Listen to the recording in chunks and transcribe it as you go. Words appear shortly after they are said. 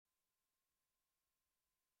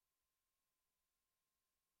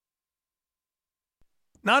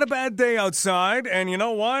Not a bad day outside, and you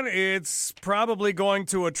know what? It's probably going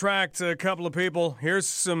to attract a couple of people. Here's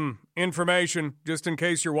some information, just in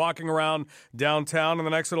case you're walking around downtown in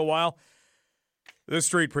the next little while. The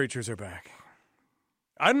street preachers are back.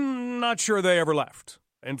 I'm not sure they ever left.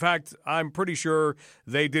 In fact, I'm pretty sure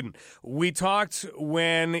they didn't. We talked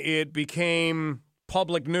when it became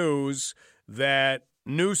public news that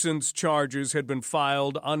nuisance charges had been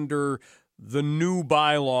filed under the new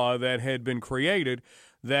bylaw that had been created,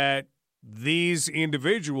 that these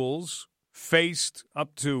individuals faced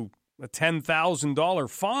up to a $10,000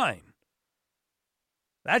 fine.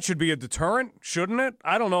 That should be a deterrent, shouldn't it?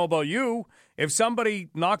 I don't know about you. If somebody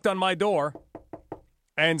knocked on my door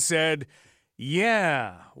and said,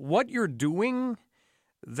 yeah, what you're doing,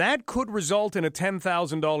 that could result in a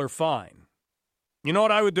 $10,000 fine. You know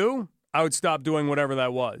what I would do? I would stop doing whatever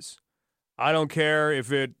that was. I don't care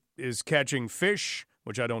if it is catching fish,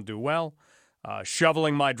 which I don't do well,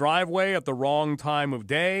 shoveling my driveway at the wrong time of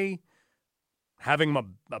day, having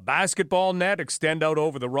a basketball net extend out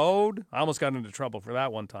over the road. I almost got into trouble for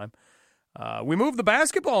that one time. We moved the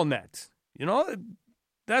basketball net. You know,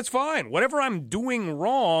 that's fine. Whatever I'm doing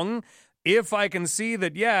wrong, if I can see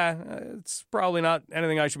that, it's probably not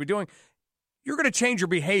anything I should be doing, you're going to change your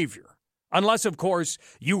behavior. Unless, of course,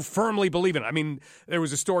 you firmly believe in it. I mean, there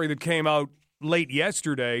was a story that came out late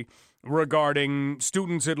yesterday regarding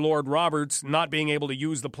students at Lord Roberts not being able to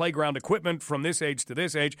use the playground equipment from this age to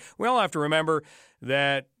this age. We all have to remember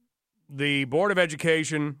that the Board of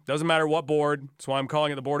Education, doesn't matter what board, that's why I'm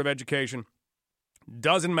calling it the Board of Education,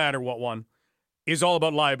 doesn't matter what one, is all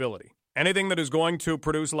about liability. Anything that is going to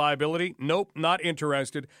produce liability, nope, not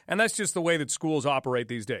interested. And that's just the way that schools operate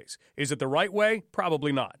these days. Is it the right way?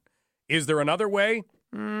 Probably not. Is there another way?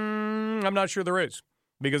 I'm not sure there is,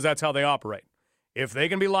 because that's how they operate. If they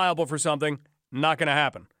can be liable for something, not going to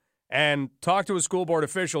happen. And talk to a school board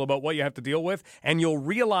official about what you have to deal with, and you'll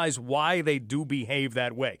realize why they do behave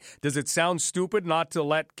that way. Does it sound stupid not to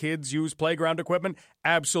let kids use playground equipment?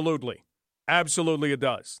 Absolutely. Absolutely it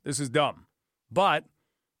does. This is dumb. But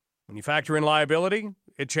when you factor in liability,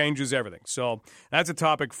 it changes everything. So that's a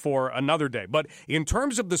topic for another day. But in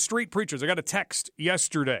terms of the street preachers, I got a text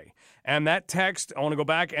yesterday, and that text, I want to go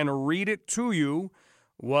back and read it to you,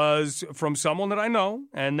 was from someone that I know,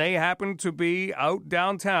 and they happened to be out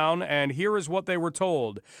downtown, and here is what they were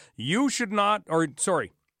told. You should not,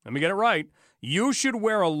 let me get it right. You should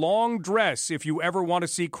wear a long dress if you ever want to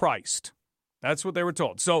see Christ. That's what they were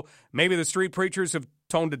told. So maybe the street preachers have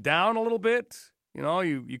toned it down a little bit. You know,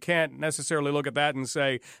 you can't necessarily look at that and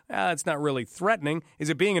say, it's not really threatening. Is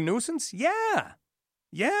it being a nuisance? Yeah.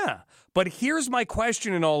 But here's my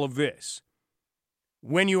question in all of this.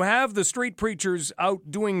 When you have the street preachers out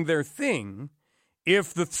doing their thing,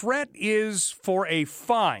 if the threat is for a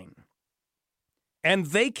fine and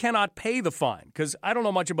they cannot pay the fine, because I don't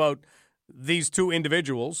know much about these two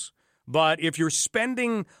individuals, but if you're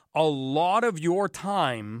spending a lot of your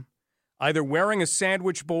time either wearing a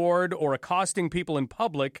sandwich board or accosting people in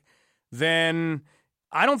public, then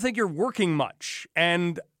I don't think you're working much.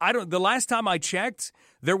 And the last time I checked,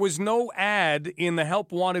 there was no ad in the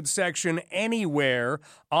Help Wanted section anywhere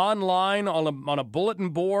online on a bulletin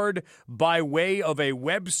board by way of a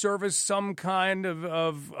web service, some kind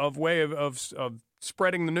of way of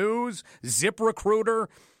spreading the news, ZipRecruiter.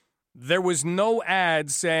 There was no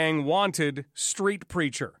ad saying wanted street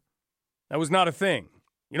preacher. That was not a thing.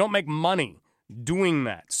 You don't make money doing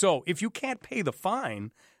that. So if you can't pay the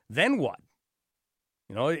fine, then what?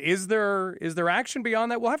 You know, is there action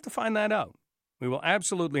beyond that? We'll have to find that out. We will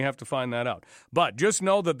absolutely have to find that out. But just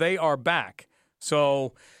know that they are back.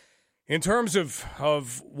 So in terms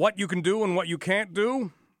of what you can do and what you can't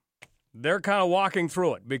do, they're kind of walking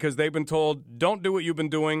through it because they've been told, don't do what you've been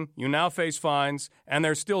doing. You now face fines, and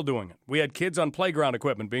they're still doing it. We had kids on playground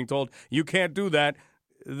equipment being told, you can't do that.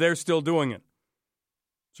 They're still doing it.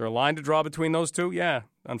 Is there a line to draw between those two? Yeah,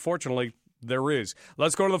 unfortunately, there is.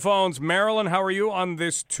 Let's go to the phones. Marilyn, how are you on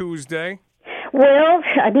this Tuesday? Well,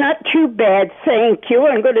 I'm not too bad, thank you.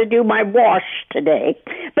 I'm going to do my wash today.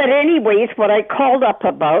 But anyways, what I called up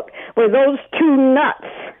about were those two nuts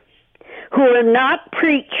who are not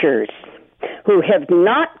preachers, who have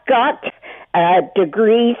not got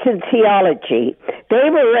degrees in theology. They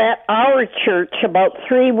were at our church about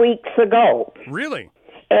 3 weeks ago. Really?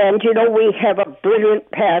 And, you know, we have a brilliant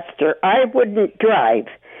pastor. I wouldn't drive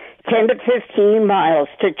 10 to 15 miles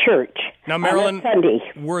to church. Now, Marilyn, on a Sunday.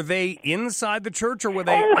 Were they inside the church or were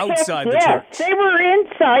they outside the church? Yes, they were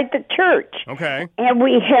inside the church. Okay. And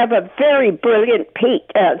we have a very brilliant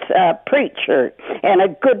preacher and a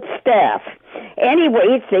good staff.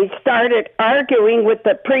 Anyways, they started arguing with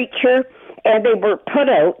the preacher, and they were put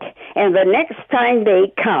out, and the next time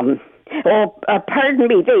they come, pardon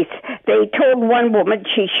me, they told one woman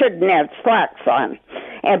she shouldn't have slacks on.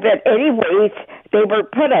 But anyways, they were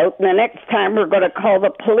put out, and the next time we're going to call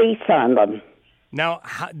the police on them. Now,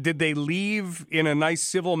 did they leave in a nice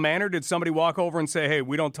civil manner? Did somebody walk over and say, hey,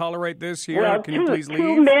 we don't tolerate this here, well, can you please leave?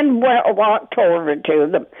 Two men walked over to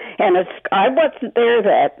them, and I wasn't there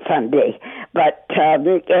that Sunday. But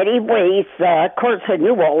anyways, of course, I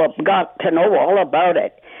got to know all about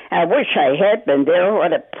it. I wish I had been there. I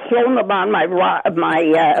would have thrown them on my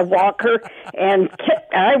walker, and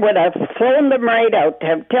I would have thrown them right out.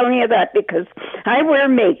 I'm telling you that because I wear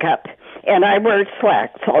makeup. And I wear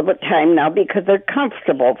slacks all the time now because they're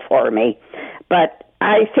comfortable for me. But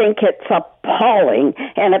I think it's appalling.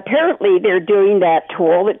 And apparently they're doing that to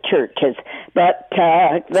all the churches. But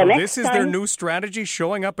so this is their new strategy,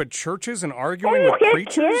 showing up at churches and arguing with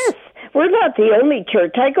preachers? Yes. We're not the only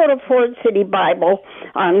church. I go to Ford City Bible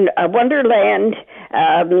on Wonderland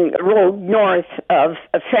Road north of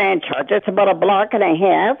Fanshawe. It's about a block and a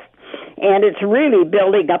half. And it's really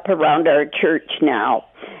building up around our church now.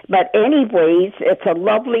 But anyways, it's a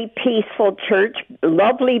lovely, peaceful church,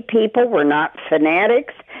 lovely people. We're not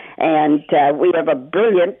fanatics. And we have a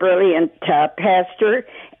brilliant pastor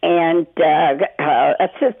and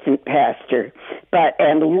assistant pastor.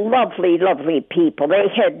 And lovely, lovely people. They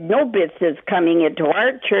had no business coming into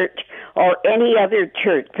our church or any other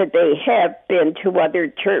church, but they have been to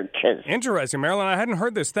other churches. Interesting, Marilyn. I hadn't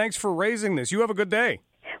heard this. Thanks for raising this. You have a good day.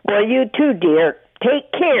 Well, you too, dear.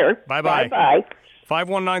 Take care. Bye-bye. Bye-bye.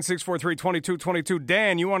 519-643-2222.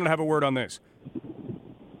 Dan, you wanted to have a word on this.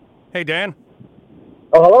 Hey, Dan.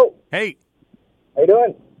 Oh, hello. Hey. How you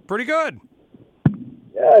doing? Pretty good.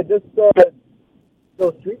 Yeah, just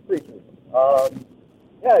those street preachers. I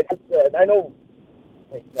know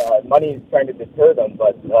money is trying to deter them,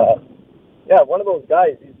 but one of those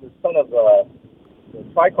guys, he's the son of the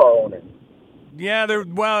Tricar owner. Yeah,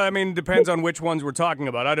 depends on which ones we're talking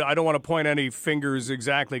about. I don't want to point any fingers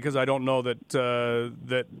exactly because I don't know that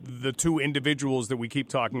that the two individuals that we keep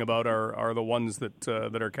talking about are the ones that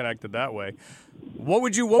are connected that way. What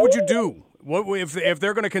would you do? What if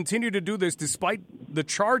they're going to continue to do this despite the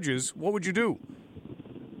charges? What would you do?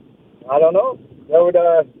 I don't know. I would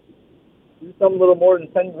do something a little more than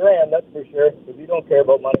 $10,000, that's for sure. Because you don't care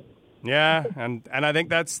about money. Yeah, and I think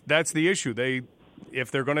that's the issue. If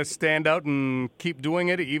they're going to stand out and keep doing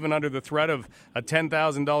it, even under the threat of a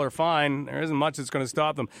 $10,000 fine, there isn't much that's going to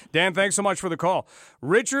stop them. Dan, thanks so much for the call.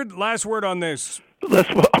 Richard, last word on this.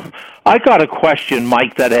 I got a question,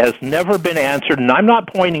 Mike, that has never been answered, and I'm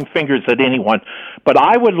not pointing fingers at anyone, but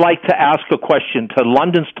I would like to ask a question to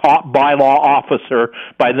London's top bylaw officer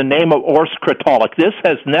by the name of Urs Kratolik. This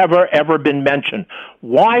has never, ever been mentioned.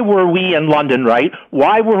 Why were we in London, right?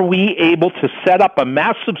 Why were we able to set up a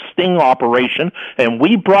massive sting operation, and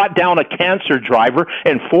we brought down a cancer driver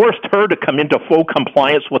and forced her to come into full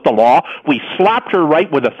compliance with the law? We slapped her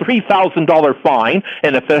right with a $3,000 fine,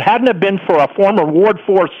 and if it hadn't have been for a former Ward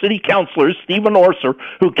 4 city councilor, Stephen Orser,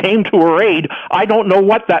 who came to her aid, I don't know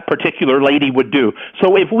what that particular lady would do.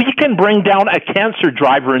 So if we can bring down a cancer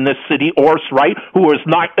driver in this city, right, who is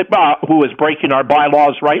breaking our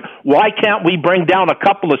bylaws, right, why can't we bring down a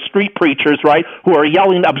couple of street preachers, right, who are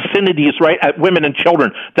yelling obscenities, right, at women and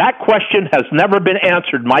children? That question has never been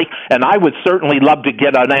answered, Mike, and I would certainly love to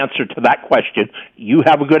get an answer to that question. You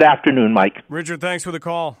have a good afternoon, Mike. Richard, thanks for the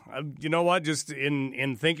call. You know what? Just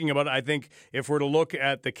in thinking about it, I think if we're to look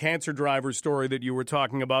at the cancer driver story that you were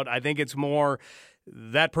talking about, I think it's more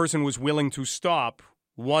that person was willing to stop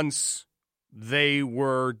once they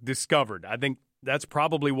were discovered. I think that's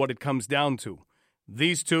probably what it comes down to.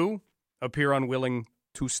 These two appear unwilling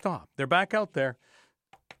to stop. They're back out there.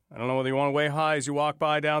 I don't know whether you want to weigh high as you walk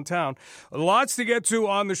by downtown. Lots to get to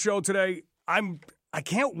on the show today. I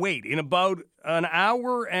can't wait. In about an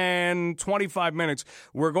hour and 25 minutes,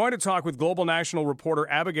 we're going to talk with Global National reporter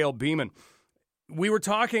Abigail Beeman. We were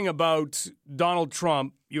talking about Donald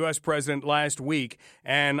Trump, U.S. president, last week,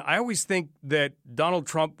 and I always think that Donald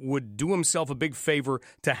Trump would do himself a big favor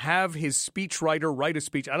to have his speechwriter write a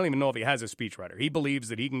speech. I don't even know if he has a speechwriter. He believes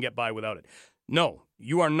that he can get by without it. No,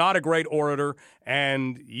 you are not a great orator,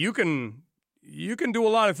 and you can do a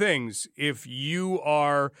lot of things if you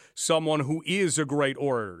are someone who is a great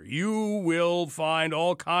orator. You will find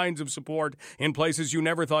all kinds of support in places you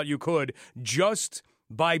never thought you could just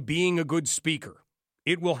by being a good speaker.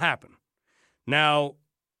 It will happen. Now,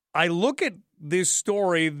 I look at this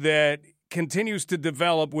story that continues to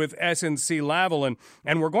develop with SNC-Lavalin,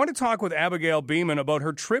 and we're going to talk with Abigail Beeman about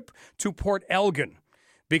her trip to Port Elgin,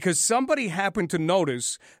 because somebody happened to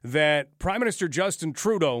notice that Prime Minister Justin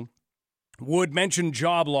Trudeau would mention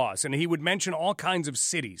job loss, and he would mention all kinds of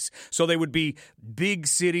cities. So they would be big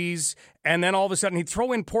cities, and then all of a sudden he'd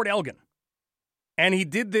throw in Port Elgin. And he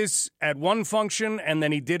did this at one function, and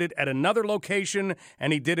then he did it at another location,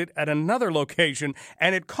 and he did it at another location,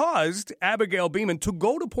 and it caused Abigail Beeman to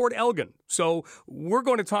go to Port Elgin. So we're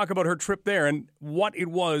going to talk about her trip there and what it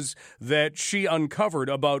was that she uncovered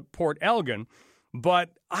about Port Elgin. But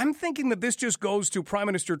I'm thinking that this just goes to Prime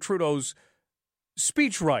Minister Trudeau's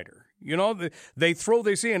speechwriter. You know, they throw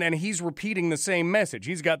this in, and he's repeating the same message.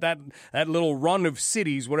 He's got that little run of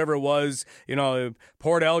cities, whatever it was, you know,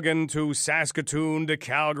 Port Elgin to Saskatoon to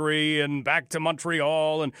Calgary and back to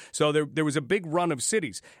Montreal. And so there was a big run of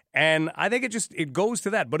cities. And I think it goes to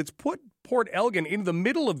that. But it's put Port Elgin in the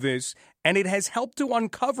middle of this, and it has helped to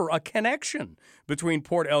uncover a connection between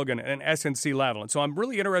Port Elgin and SNC-Lavalin. So I'm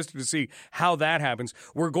really interested to see how that happens.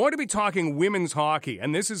 We're going to be talking women's hockey,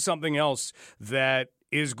 and this is something else that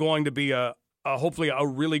is going to be hopefully a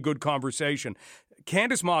really good conversation.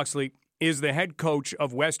 Candice Moxley is the head coach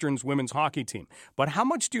of Western's women's hockey team. But how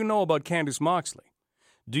much do you know about Candice Moxley?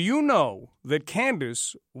 Do you know that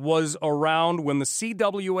Candice was around when the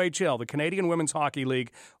CWHL, the Canadian Women's Hockey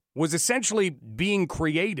League, was essentially being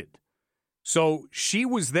created? So she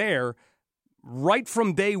was there right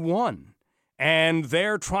from day one. And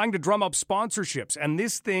they're trying to drum up sponsorships. And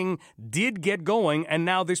this thing did get going. And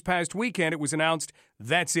now this past weekend, it was announced,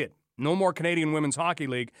 that's it. No more Canadian Women's Hockey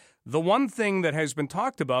League. The one thing that has been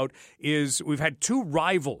talked about is we've had two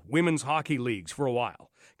rival women's hockey leagues for a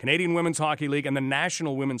while. Canadian Women's Hockey League and the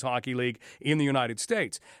National Women's Hockey League in the United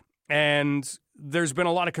States. And there's been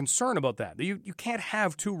a lot of concern about that. You can't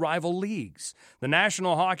have two rival leagues. The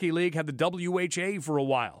National Hockey League had the WHA for a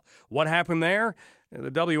while. What happened there? The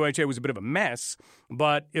WHA was a bit of a mess,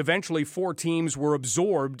 but eventually 4 teams were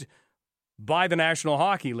absorbed by the National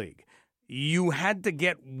Hockey League. You had to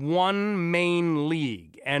get one main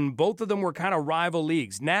league, and both of them were kind of rival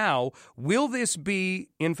leagues. Now, will this be,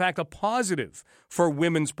 in fact, a positive for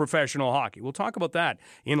women's professional hockey? We'll talk about that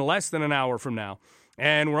in less than an hour from now.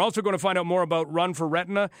 And we're also going to find out more about Run for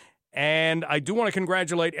Retina. And I do want to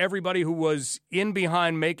congratulate everybody who was in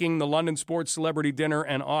behind making the London Sports Celebrity Dinner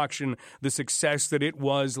and Auction the success that it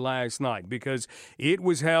was last night, because it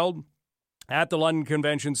was held at the London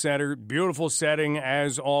Convention Center. Beautiful setting,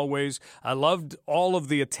 as always. I loved all of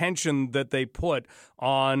the attention that they put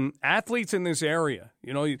on athletes in this area.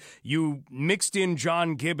 You know, you mixed in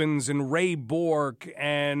John Gibbons and Ray Bourque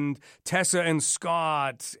and Tessa and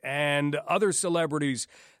Scott and other celebrities,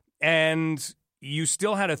 and you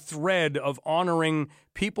still had a thread of honoring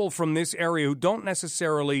people from this area who don't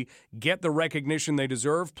necessarily get the recognition they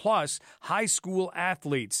deserve, plus high school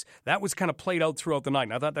athletes. That was kind of played out throughout the night,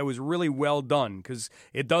 and I thought that was really well done, because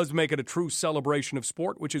it does make it a true celebration of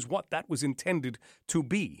sport, which is what that was intended to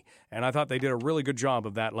be. And I thought they did a really good job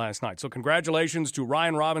of that last night. So congratulations to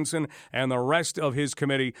Ryan Robinson and the rest of his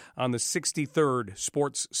committee on the 63rd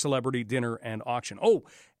Sports Celebrity Dinner and Auction. Oh,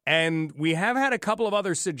 and we have had a couple of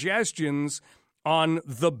other suggestions on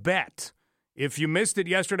the bet. If you missed it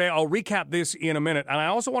yesterday, I'll recap this in a minute. And I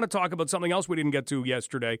also want to talk about something else we didn't get to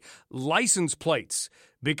yesterday, license plates,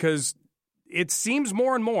 because it seems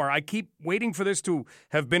more and more, I keep waiting for this to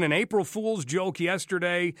have been an April Fool's joke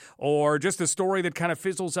yesterday or just a story that kind of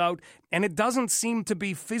fizzles out, and it doesn't seem to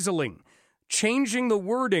be fizzling. Changing the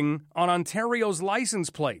wording on Ontario's license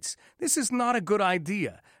plates. This is not a good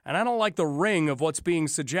idea, and I don't like the ring of what's being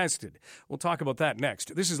suggested. We'll talk about that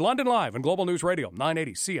next. This is London Live on Global News Radio,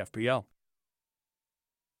 980 CFPL.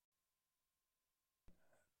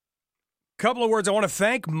 Couple of words. I want to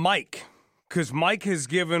thank Mike, because Mike has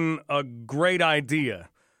given a great idea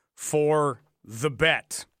for the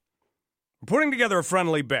bet. We're putting together a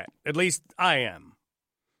friendly bet. At least I am.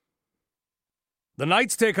 The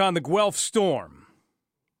Knights take on the Guelph Storm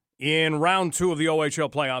in round 2 of the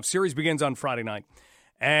OHL playoffs. Series begins on Friday night.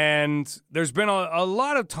 And there's been a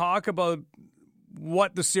lot of talk about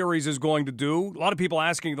what the series is going to do. A lot of people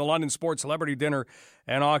asking the London Sports Celebrity Dinner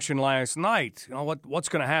and Auction last night, you know, what's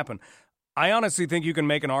going to happen? I honestly think you can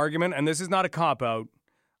make an argument, and this is not a cop-out.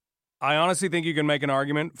 I honestly think you can make an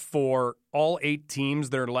argument for all 8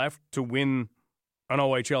 teams that are left to win an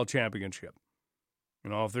OHL championship. You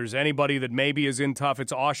know, if there's anybody that maybe is in tough,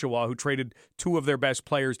 it's Oshawa, who traded 2 of their best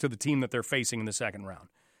players to the team that they're facing in the second round.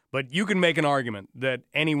 But you can make an argument that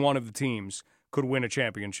any one of the teams could win a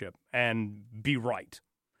championship and be right.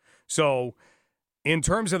 So, in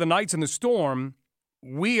terms of the Knights and the Storm,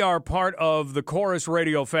 we are part of the Chorus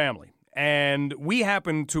Radio family. And we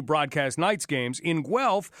happen to broadcast Knights games. In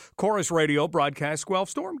Guelph, Chorus Radio broadcasts Guelph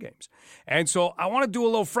Storm games. And so I want to do a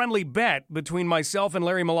little friendly bet between myself and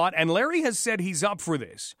Larry Milotte. And Larry has said he's up for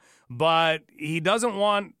this, but he doesn't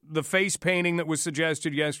want the face painting that was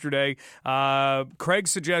suggested yesterday. Craig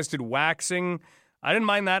suggested waxing. I didn't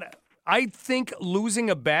mind that. I think losing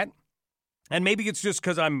a bet, and maybe it's just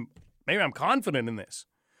because I'm confident in this.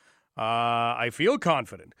 I feel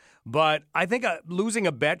confident, but I think losing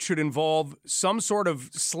a bet should involve some sort of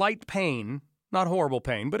slight pain, not horrible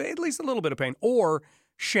pain, but at least a little bit of pain, or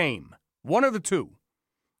shame. One of the two.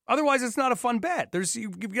 Otherwise, it's not a fun bet.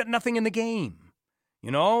 You've got nothing in the game.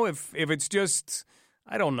 You know, if it's just,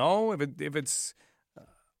 I don't know, if it's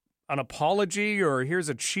an apology or here's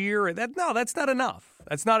a cheer, that's not enough.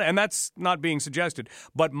 That's not being suggested.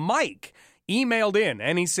 But Mike emailed in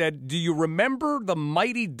and he said, do you remember the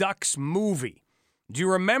Mighty Ducks movie? Do you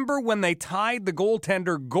remember when they tied the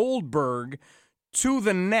goaltender Goldberg to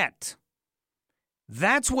the net?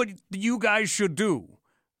 That's what you guys should do.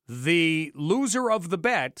 The loser of the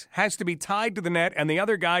bet has to be tied to the net and the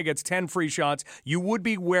other guy gets 10 free shots. You would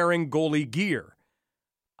be wearing goalie gear.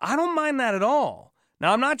 I don't mind that at all.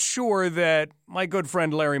 Now, I'm not sure that my good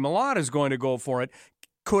friend Larry Milotte is going to go for it.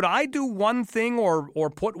 Could I do one thing or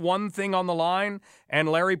put one thing on the line and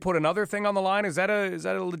Larry put another thing on the line? Is that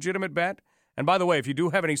a legitimate bet? And by the way, if you do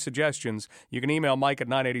have any suggestions, you can email Mike at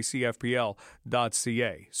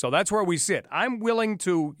 980cfpl.ca. So that's where we sit. I'm willing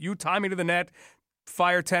to, you tie me to the net,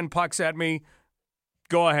 fire 10 pucks at me,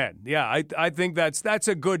 go ahead. Yeah, I think that's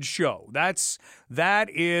a good show. That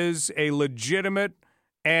is a legitimate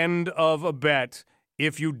end of a bet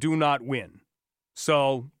if you do not win.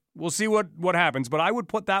 So we'll see what happens. But I would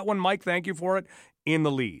put that one, Mike, thank you for it, in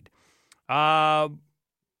the lead.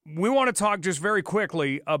 We want to talk just very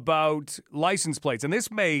quickly about license plates. And this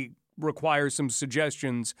may require some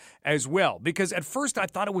suggestions as well. Because at first I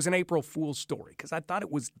thought it was an April Fool's story because I thought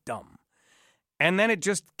it was dumb. And then it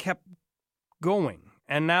just kept going.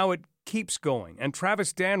 And now it keeps going. And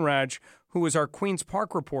Travis Danraj, who is our Queen's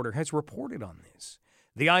Park reporter, has reported on this.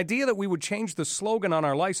 The idea that we would change the slogan on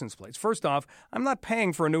our license plates. First off, I'm not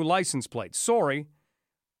paying for a new license plate. Sorry.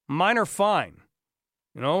 Mine are fine.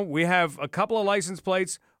 You know, we have a couple of license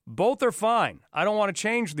plates. Both are fine. I don't want to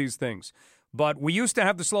change these things. But we used to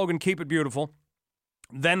have the slogan, keep it beautiful.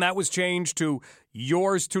 Then that was changed to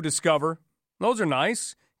yours to discover. Those are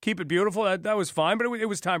nice. Keep it beautiful. That was fine, but it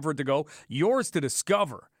was time for it to go. Yours to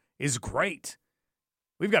discover is great.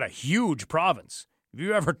 We've got a huge province. If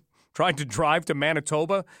you ever tried to drive to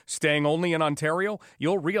Manitoba, staying only in Ontario,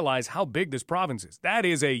 you'll realize how big this province is. That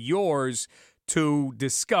is a yours to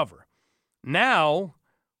discover. Now,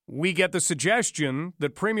 we get the suggestion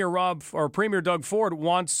that Premier Doug Ford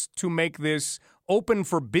wants to make this open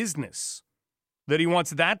for business, that he wants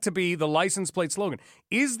that to be the license plate slogan.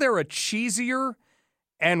 Is there a cheesier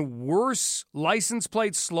and worse license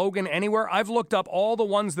plate slogan anywhere? I've looked up all the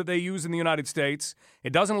ones that they use in the United States.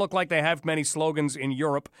 It doesn't look like they have many slogans in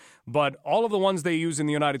Europe, but all of the ones they use in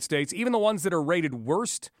the United States, even the ones that are rated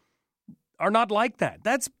worst, are not like that.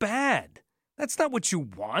 That's bad. That's not what you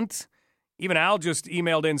want. Even Al just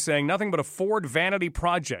emailed in saying nothing but a Ford vanity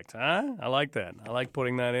project. Huh? I like that. I like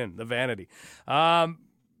putting that in, the vanity.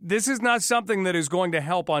 This is not something that is going to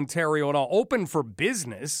help Ontario at all. Open for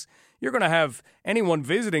business. You're going to have anyone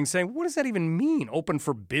visiting saying, what does that even mean, open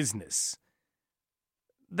for business?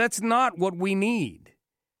 That's not what we need.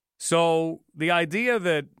 So the idea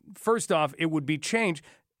that, first off, it would be changed.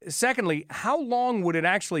 Secondly, how long would it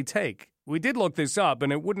actually take? We did look this up,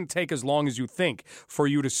 and it wouldn't take as long as you think for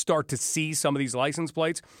you to start to see some of these license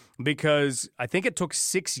plates, because I think it took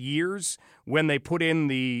 6 years when they put in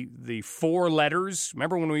the 4 letters.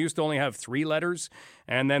 Remember when we used to only have 3 letters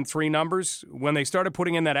and then 3 numbers? When they started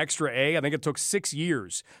putting in that extra A, I think it took 6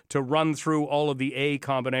 years to run through all of the A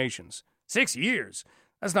combinations. 6 years?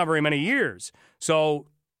 That's not very many years. So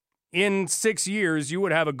in 6 years, you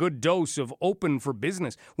would have a good dose of open for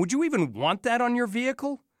business. Would you even want that on your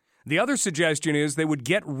vehicle? The other suggestion is they would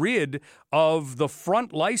get rid of the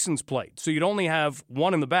front license plate, so you'd only have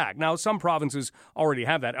one in the back. Now, some provinces already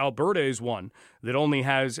have that. Alberta is one that only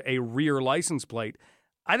has a rear license plate.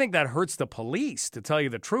 I think that hurts the police, to tell you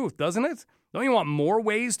the truth, doesn't it? Don't you want more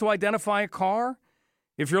ways to identify a car?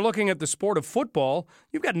 If you're looking at the sport of football,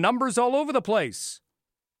 you've got numbers all over the place.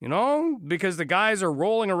 You know, because the guys are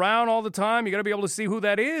rolling around all the time, you got to be able to see who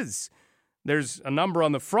that is. There's a number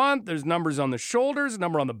on the front, there's numbers on the shoulders, a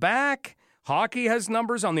number on the back. Hockey has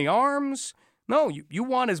numbers on the arms. No, you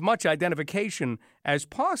want as much identification as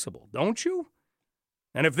possible, don't you?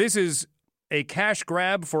 And if this is a cash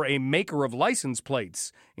grab for a maker of license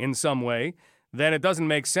plates in some way, then it doesn't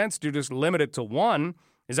make sense to just limit it to one.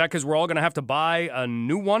 Is that because we're all going to have to buy a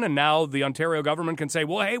new one, and now the Ontario government can say,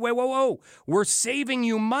 well, hey, whoa, we're saving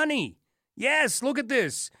you money. Yes, look at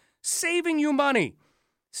this. Saving you money.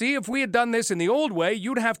 See, if we had done this in the old way,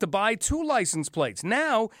 you'd have to buy 2 license plates.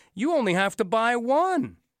 Now, you only have to buy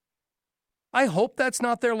 1. I hope that's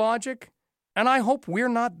not their logic, and I hope we're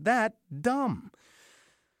not that dumb.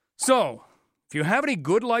 So, if you have any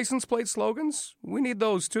good license plate slogans, we need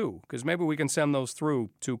those too, because maybe we can send those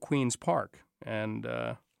through to Queen's Park and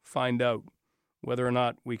find out whether or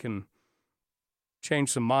not we can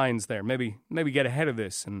change some minds there. Maybe get ahead of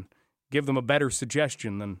this and give them a better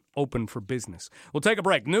suggestion than open for business. We'll take a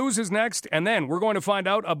break. News is next, and then we're going to find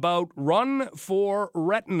out about Run for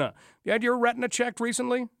Retina. You had your retina checked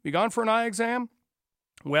recently? You gone for an eye exam?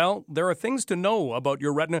 Well, there are things to know about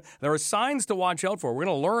your retina. There are signs to watch out for. We're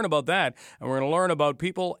going to learn about that, and we're going to learn about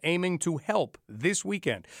people aiming to help this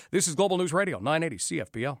weekend. This is Global News Radio, 980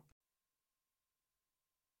 CFPL.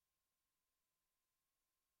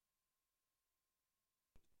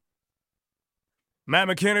 Matt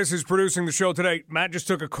McInnes is producing the show today. Matt just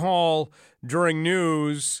took a call during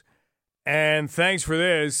news, and thanks for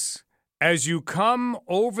this. As you come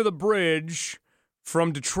over the bridge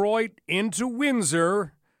from Detroit into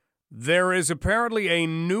Windsor, there is apparently a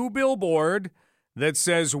new billboard that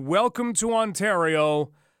says, "Welcome to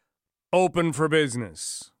Ontario, open for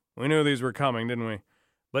business." We knew these were coming, didn't we?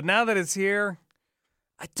 But now that it's here,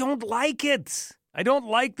 I don't like it. I don't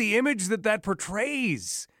like the image that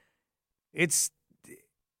portrays. It's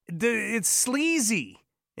sleazy,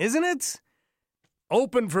 isn't it?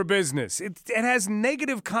 Open for business. It has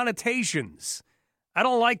negative connotations. I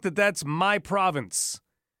don't like that that's my province.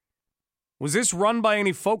 Was this run by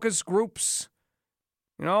any focus groups?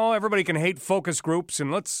 You know, everybody can hate focus groups,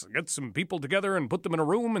 and let's get some people together and put them in a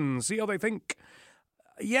room and see how they think.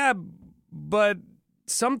 Yeah, but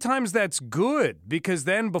sometimes that's good, because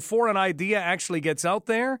then before an idea actually gets out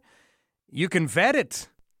there, you can vet it.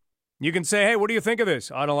 You can say, hey, what do you think of this?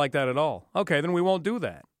 I don't like that at all. Okay, then we won't do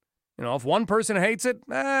that. You know, if one person hates it,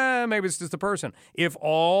 maybe it's just a person. If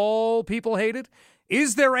all people hate it,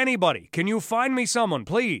 is there anybody? Can you find me someone,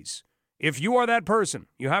 please? If you are that person,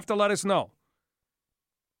 you have to let us know.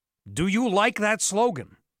 Do you like that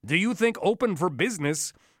slogan? Do you think open for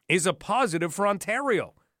business is a positive for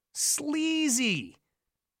Ontario? Sleazy.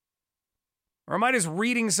 Or am I just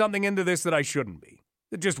reading something into this that I shouldn't be?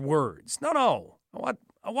 They're just words. No.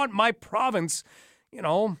 I want my province, you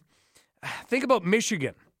know, think about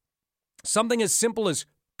Michigan. Something as simple as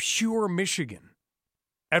Pure Michigan.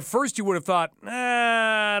 At first you would have thought,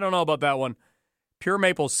 I don't know about that one. Pure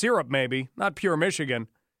maple syrup, maybe, not Pure Michigan.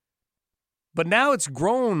 But now it's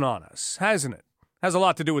grown on us, hasn't it? Has a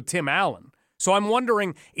lot to do with Tim Allen. So I'm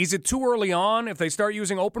wondering, is it too early on if they start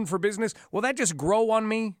using open for business? Will that just grow on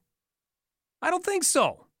me? I don't think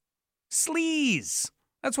so. Sleaze.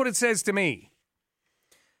 That's what it says to me.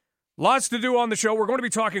 Lots to do on the show. We're going to be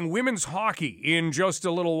talking women's hockey in just a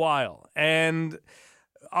little while. And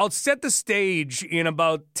I'll set the stage in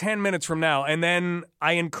about 10 minutes from now. And then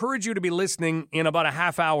I encourage you to be listening in about a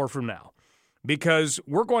half hour from now, because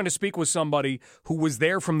we're going to speak with somebody who was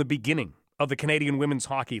there from the beginning of the Canadian Women's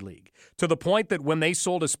Hockey League, to the point that when they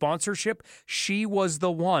sold a sponsorship, she was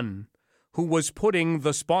the one who was putting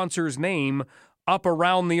the sponsor's name up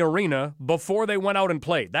around the arena before they went out and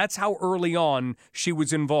played. That's how early on she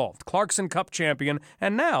was involved. Clarkson Cup champion,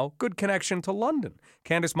 and now good connection to London.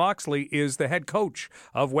 Candice Moxley is the head coach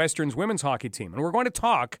of Western's women's hockey team, and we're going to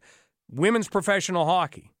talk women's professional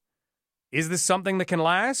hockey. Is this something that can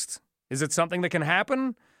last? Is it something that can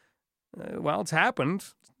happen? Well, it's happened.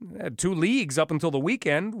 Had 2 leagues up until the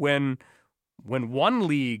weekend when one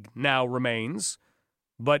league now remains.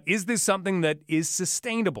 But is this something that is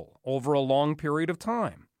sustainable over a long period of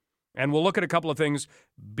time? And we'll look at a couple of things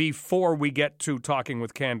before we get to talking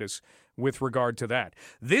with Candice with regard to that.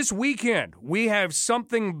 This weekend, we have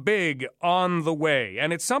something big on the way,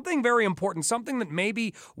 and it's something very important, something that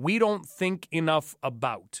maybe we don't think enough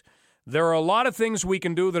about. There are a lot of things we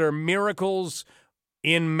can do that are miracles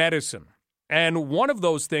in medicine, and one of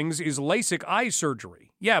those things is LASIK eye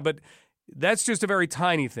surgery. Yeah, but that's just a very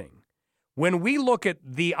tiny thing. When we look at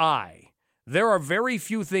the eye, there are very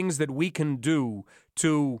few things that we can do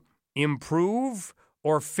to improve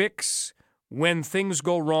or fix when things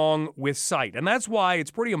go wrong with sight. And that's why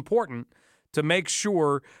it's pretty important to make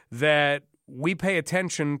sure that we pay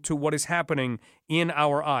attention to what is happening in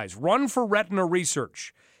our eyes. Run for Retina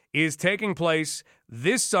Research is taking place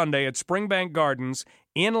this Sunday at Springbank Gardens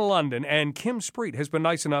in London, and Kim Spreet has been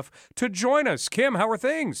nice enough to join us. Kim, how are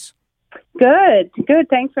things? Good.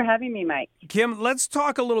 Thanks for having me, Mike. Kim, let's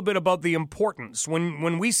talk a little bit about the importance.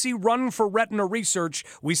 When we see Run for Retina Research,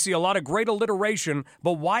 we see a lot of great alliteration,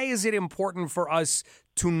 but why is it important for us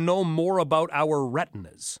to know more about our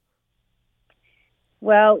retinas?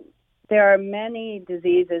 Well, there are many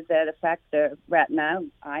diseases that affect the retina.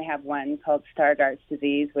 I have one called Stargardt's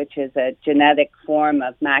disease, which is a genetic form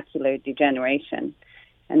of macular degeneration.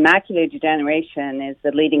 And macular degeneration is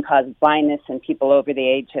the leading cause of blindness in people over the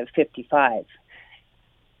age of 55.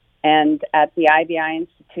 And at the IBI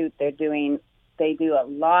Institute, they do a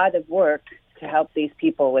lot of work to help these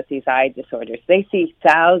people with these eye disorders. They see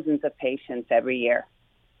thousands of patients every year.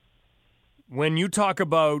 When you talk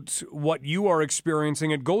about what you are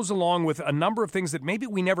experiencing, it goes along with a number of things that maybe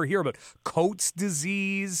we never hear about. Coates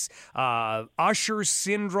disease, Usher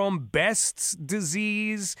syndrome, Best's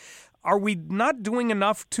disease. Are we not doing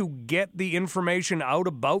enough to get the information out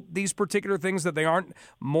about these particular things, that they aren't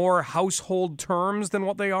more household terms than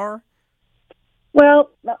what they are? Well,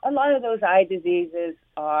 a lot of those eye diseases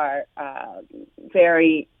are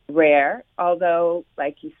very rare, although,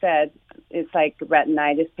 like you said, it's like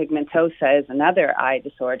retinitis pigmentosa is another eye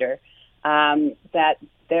disorder that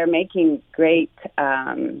they're making great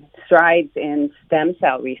strides in stem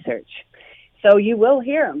cell research. So you will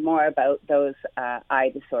hear more about those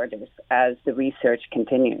eye disorders as the research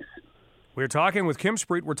continues. We're talking with Kim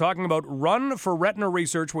Spreet. We're talking about Run for Retina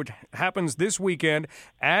Research, which happens this weekend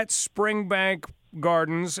at Springbank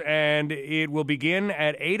Gardens, and it will begin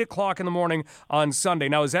at 8 o'clock in the morning on Sunday.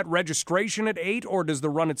 Now, is that registration at 8, or does the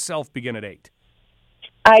run itself begin at 8?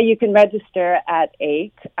 You can register at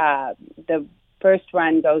 8. The first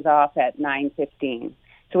run goes off at 9:15.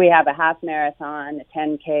 So we have a half marathon, a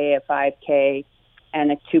 10K, a 5K,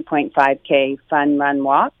 and a 2.5K fun run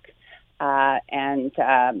walk. And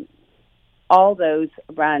all those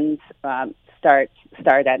runs start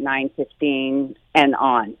at 9:15 and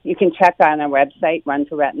on. You can check on our website,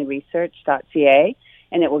 runforretinaresearch.ca,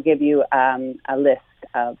 and it will give you a list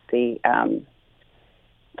of the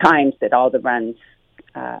times that all the runs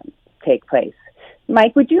take place.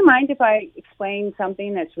 Mike, would you mind if I explain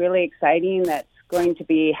something that's really exciting that's going to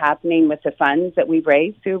be happening with the funds that we've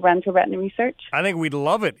raised through Run for Retina Research? I think we'd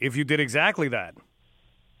love it if you did exactly that.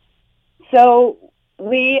 So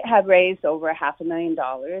we have raised over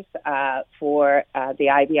 $500,000 for the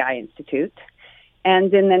IBI Institute.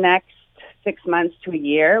 And in the next 6 months to a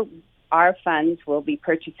year, our funds will be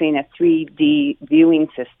purchasing a 3D viewing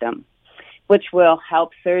system, which will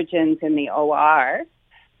help surgeons in the OR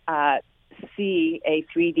see a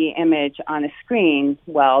 3D image on a screen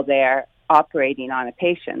while they're operating on a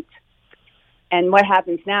patient. And what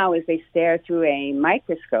happens now is they stare through a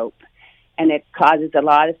microscope, and it causes a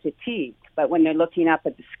lot of fatigue. But when they're looking up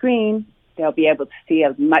at the screen, they'll be able to see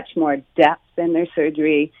a much more depth in their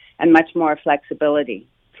surgery and much more flexibility.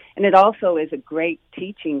 And it also is a great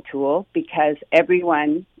teaching tool because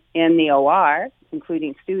everyone in the OR,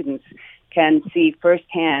 including students, can see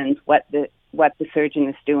firsthand what the surgeon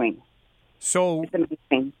is doing. So it's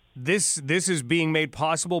amazing. This is being made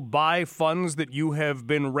possible by funds that you have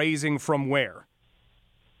been raising from where?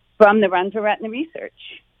 From the Run for Retina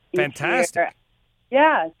Research. Fantastic.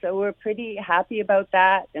 Yeah, so we're pretty happy about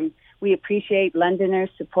that, and we appreciate Londoners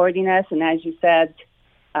supporting us. And as you said,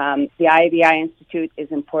 the IBI Institute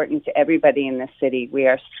is important to everybody in this city. We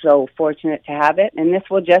are so fortunate to have it, and this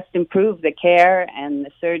will just improve the care and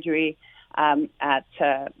the surgery at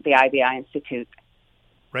the IBI Institute.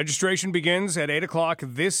 Registration begins at 8 o'clock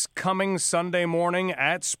this coming Sunday morning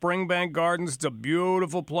at Springbank Gardens. It's a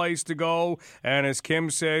beautiful place to go. And as Kim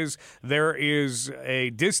says, there is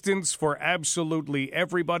a distance for absolutely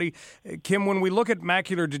everybody. Kim, when we look at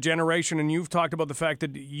macular degeneration, and you've talked about the fact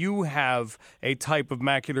that you have a type of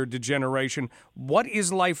macular degeneration, what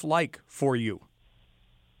is life like for you?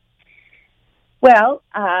 Well,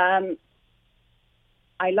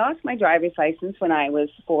 I lost my driver's license when I was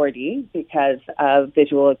 40 because of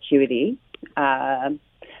visual acuity.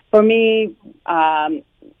 For me, I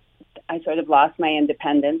sort of lost my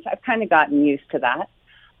independence. I've kind of gotten used to that.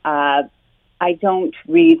 I don't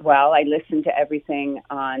read well. I listen to everything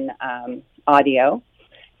on audio.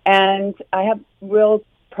 And I have real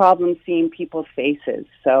problems seeing people's faces,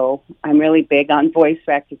 so I'm really big on voice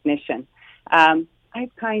recognition.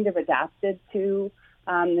 I've kind of adapted to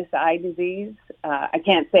this eye disease. I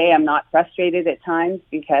can't say I'm not frustrated at times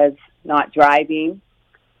because not driving,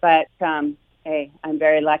 but hey, I'm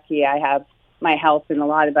very lucky. I have my health in a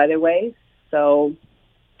lot of other ways, so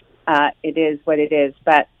it is what it is.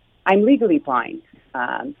 But I'm legally blind,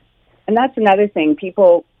 and that's another thing.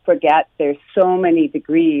 People forget there's so many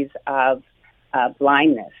degrees of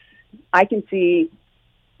blindness. I can see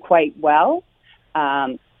quite well,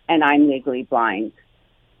 and I'm legally blind.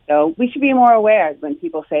 So we should be more aware when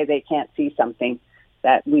people say they can't see something,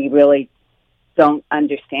 that we really don't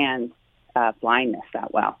understand blindness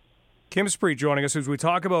that well. Kim Spreet joining us as we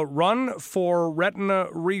talk about Run for Retina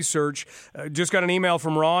Research. Just got an email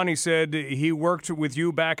from Ron. He said he worked with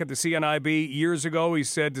you back at the CNIB years ago. He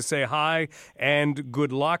said to say hi and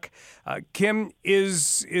good luck. Kim,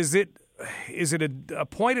 is it a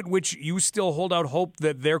point at which you still hold out hope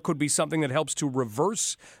that there could be something that helps to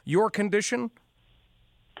reverse your condition?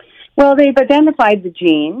 Well, they've identified the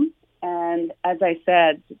gene, and as I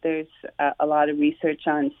said, there's a lot of research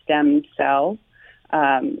on stem cells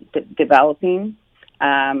developing.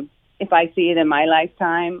 If I see it in my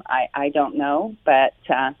lifetime, I don't know, but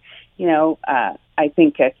I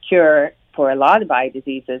think a cure for a lot of eye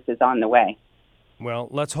diseases is on the way. Well,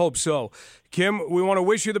 let's hope so. Kim, we want to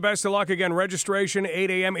wish you the best of luck. Again, registration, 8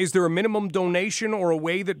 a.m. Is there a minimum donation or a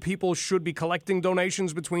way that people should be collecting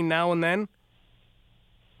donations between now and then?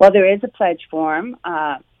 Well, there is a pledge form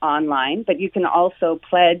online, but you can also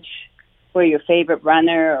pledge for your favorite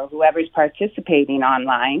runner or whoever's participating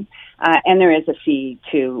online. And there is a fee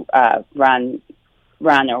to run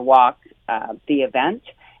or walk the event.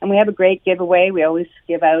 And we have a great giveaway. We always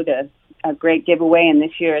give out a great giveaway, and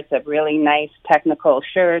this year it's a really nice technical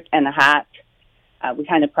shirt and a hat. We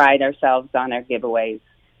kind of pride ourselves on our giveaways.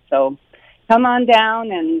 So come on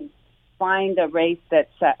down and find a race that's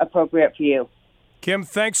appropriate for you. Kim,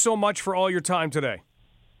 thanks so much for all your time today.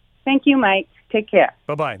 Thank you, Mike. Take care.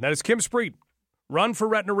 Bye-bye. That is Kim Spreet. Run for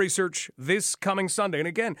Retina Research this coming Sunday. And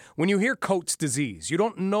again, when you hear Coates disease, you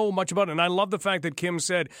don't know much about it. And I love the fact that Kim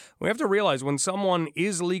said, we have to realize when someone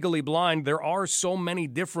is legally blind, there are so many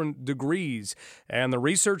different degrees. And the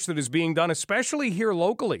research that is being done, especially here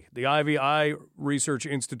locally, the Ivy Eye Research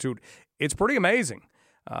Institute, it's pretty amazing.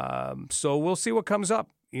 So we'll see what comes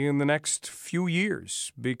up in the next few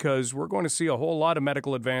years, because we're going to see a whole lot of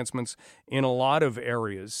medical advancements in a lot of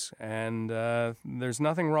areas. And there's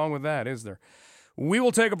nothing wrong with that, is there? We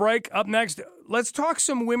will take a break. Up next, let's talk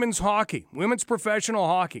some women's hockey, women's professional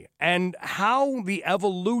hockey, and how the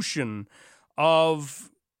evolution of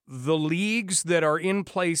the leagues that are in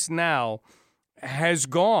place now has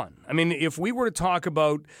gone. I mean, if we were to talk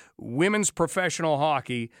about women's professional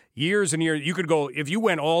hockey years and years, you could go, if you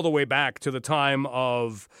went all the way back to the time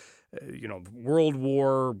of, World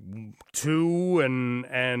War II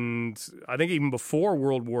and I think even before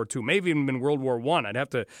World War II, maybe even in World War I. I'd have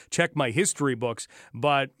to check my history books.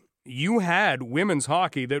 But you had women's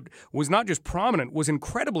hockey that was not just prominent, was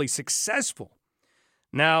incredibly successful.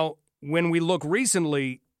 Now, when we look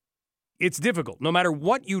recently, it's difficult. No matter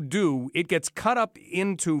what you do, it gets cut up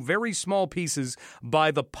into very small pieces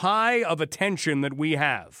by the pie of attention that we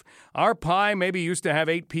have. Our pie maybe used to have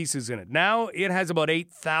 8 pieces in it. Now it has about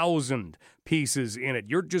 8,000 pieces in it.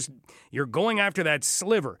 You're going after that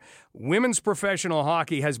sliver. Women's professional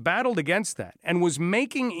hockey has battled against that and was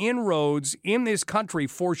making inroads in this country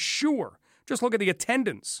for sure. Just look at the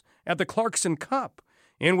attendance at the Clarkson Cup,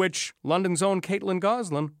 in which London's own Caitlin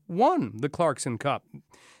Gosselin won the Clarkson Cup.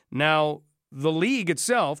 Now, the league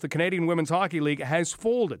itself, the Canadian Women's Hockey League, has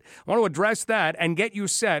folded. I want to address that and get you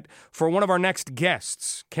set for one of our next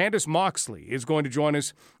guests. Candice Moxley is going to join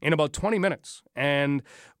us in about 20 minutes. And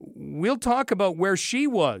we'll talk about where she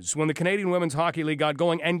was when the Canadian Women's Hockey League got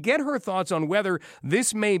going and get her thoughts on whether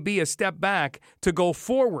this may be a step back to go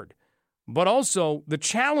forward, but also the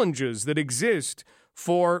challenges that exist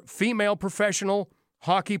for female professional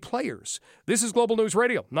hockey players. This is Global News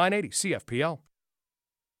Radio, 980 CFPL.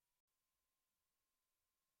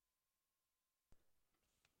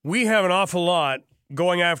 We have an awful lot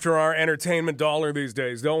going after our entertainment dollar these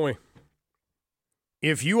days, don't we?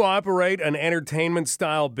 If you operate an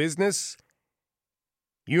entertainment-style business,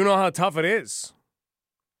 you know how tough it is.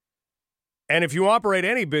 And if you operate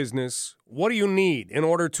any business, what do you need in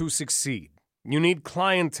order to succeed? You need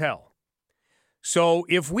clientele. So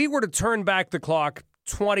if we were to turn back the clock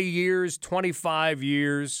 20 years, 25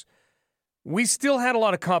 years, we still had a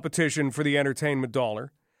lot of competition for the entertainment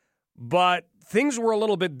dollar, but things were a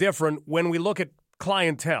little bit different when we look at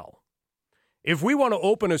clientele. If we want to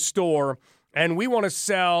open a store and we want to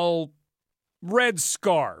sell red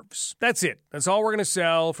scarves, that's it. That's all we're going to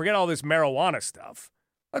sell. Forget all this marijuana stuff.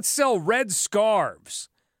 Let's sell red scarves.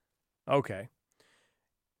 Okay.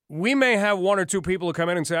 We may have 1 or 2 people who come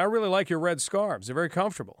in and say, I really like your red scarves. They're very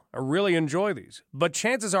comfortable. I really enjoy these. But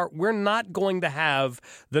chances are we're not going to have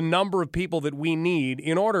the number of people that we need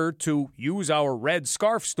in order to use our red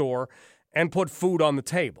scarf store and put food on the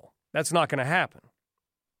table. That's not going to happen.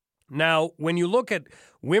 Now, when you look at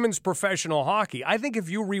women's professional hockey, I think if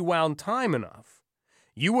you rewound time enough,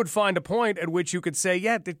 you would find a point at which you could say,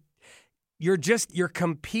 yeah, you're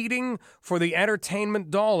competing for the entertainment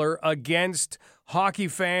dollar against hockey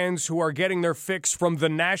fans who are getting their fix from the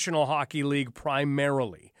National Hockey League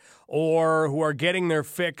primarily, or who are getting their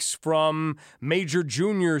fix from major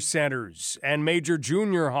junior centers and major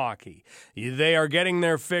junior hockey. They are getting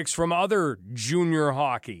their fix from other junior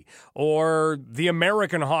hockey or the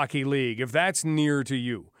American Hockey League, if that's near to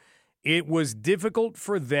you. It was difficult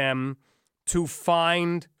for them to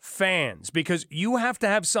find fans because you have to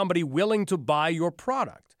have somebody willing to buy your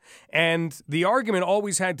product. And the argument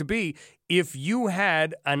always had to be, if you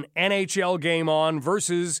had an NHL game on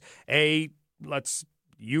versus let's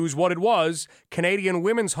use what it was, Canadian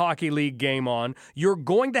Women's Hockey League game on, you're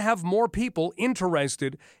going to have more people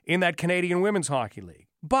interested in that Canadian Women's Hockey League.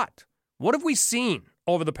 But what have we seen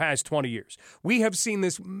over the past 20 years? We have seen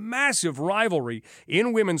this massive rivalry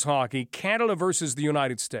in women's hockey, Canada versus the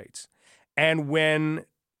United States. And when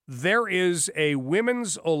there is a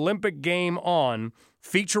women's Olympic game on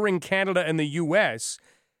featuring Canada and the U.S.,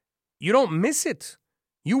 you don't miss it.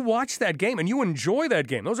 You watch that game and you enjoy that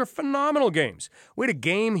game. Those are phenomenal games. We had a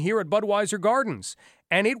game here at Budweiser Gardens,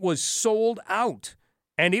 and it was sold out,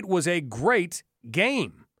 and it was a great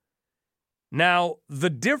game. Now, the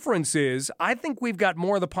difference is, I think we've got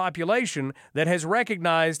more of the population that has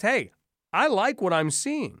recognized, hey, I like what I'm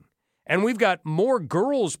seeing. And we've got more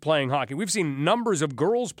girls playing hockey. We've seen numbers of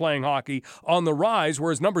girls playing hockey on the rise,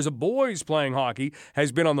 whereas numbers of boys playing hockey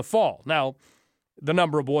has been on the fall. Now, the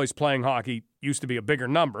number of boys playing hockey used to be a bigger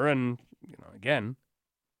number, and, again,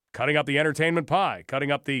 cutting up the entertainment pie,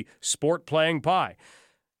 cutting up the sport playing pie.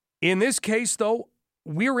 In this case, though,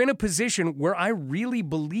 we're in a position where I really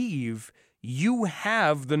believe you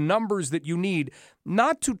have the numbers that you need,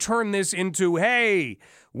 not to turn this into, hey,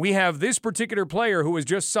 we have this particular player who has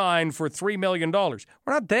just signed for $3 million. We're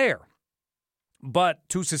not there. But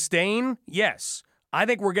to sustain, yes. I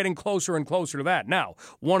think we're getting closer and closer to that. Now,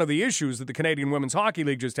 one of the issues that the Canadian Women's Hockey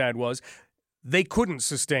League just had was they couldn't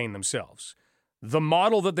sustain themselves. The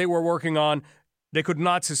model that they were working on, they could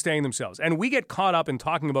not sustain themselves. And we get caught up in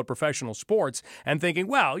talking about professional sports and thinking,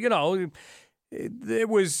 well, it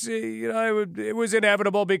was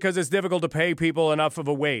inevitable because it's difficult to pay people enough of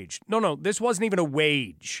a wage. No, this wasn't even a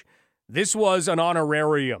wage. This was an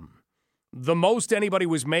honorarium. The most anybody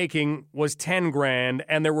was making was $10,000,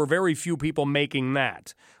 and there were very few people making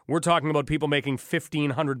that. We're talking about people making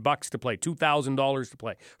 $1,500 to play, $2,000 to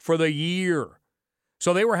play for the year.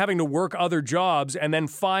 So they were having to work other jobs and then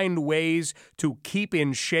find ways to keep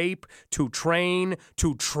in shape, to train,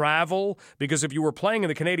 to travel. Because if you were playing in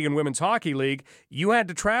the Canadian Women's Hockey League, you had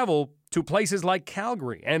to travel to places like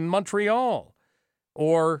Calgary and Montreal.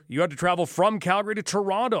 Or you had to travel from Calgary to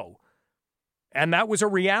Toronto. And that was a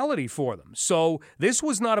reality for them. So this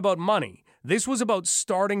was not about money. This was about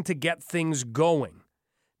starting to get things going.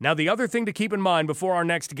 Now, the other thing to keep in mind before our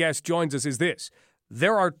next guest joins us is this.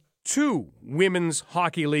 There are 2 women's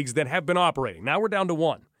hockey leagues that have been operating. Now we're down to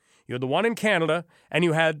 1. You had the one in Canada, and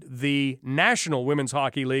you had the National Women's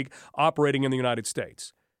Hockey League operating in the United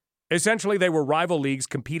States. Essentially, they were rival leagues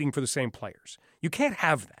competing for the same players. You can't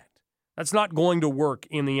have that. That's not going to work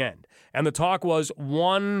in the end. And the talk was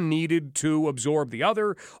one needed to absorb the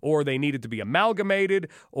other, or they needed to be amalgamated,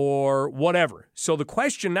 or whatever. So the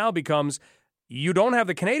question now becomes, you don't have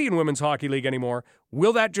the Canadian Women's Hockey League anymore.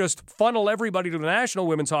 Will that just funnel everybody to the National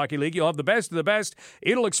Women's Hockey League? You'll have the best of the best.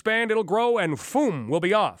 It'll expand, it'll grow, and boom, we'll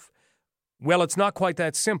be off. Well, it's not quite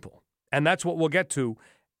that simple. And that's what we'll get to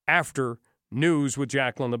after News with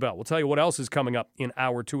Jacqueline LaBelle. We'll tell you what else is coming up in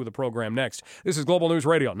hour 2 of the program next. This is Global News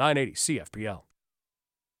Radio, 980 CFPL.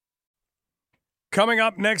 Coming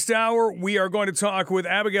up next hour, we are going to talk with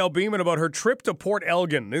Abigail Beeman about her trip to Port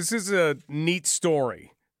Elgin. This is a neat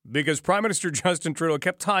story because Prime Minister Justin Trudeau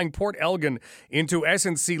kept tying Port Elgin into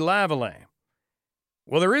SNC-Lavalin.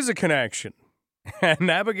 Well, there is a connection.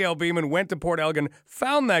 And Abigail Beeman went to Port Elgin,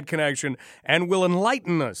 found that connection, and will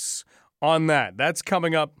enlighten us on that. That's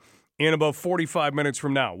coming up in about 45 minutes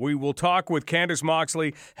from now. We will talk with Candace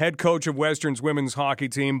Moxley, head coach of Western's women's hockey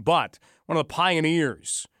team, but one of the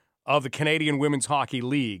pioneers of the Canadian Women's Hockey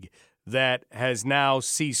League that has now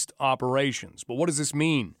ceased operations. But what does this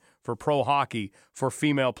mean for pro hockey for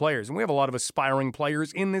female players? And we have a lot of aspiring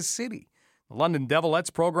players in this city. The London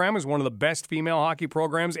Devilettes program is one of the best female hockey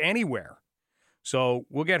programs anywhere. So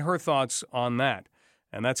we'll get her thoughts on that.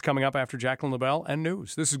 And that's coming up after Jacqueline LaBelle and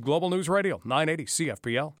news. This is Global News Radio, 980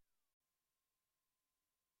 CFPL.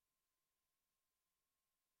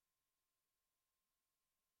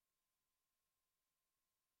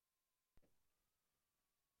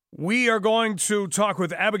 We are going to talk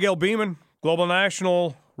with Abigail Beeman, Global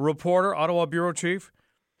National reporter, Ottawa bureau chief.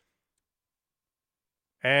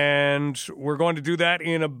 And we're going to do that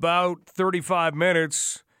in about 35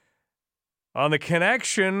 minutes on the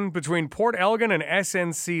connection between Port Elgin and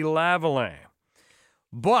SNC Lavalin.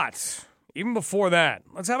 But even before that,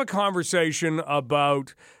 let's have a conversation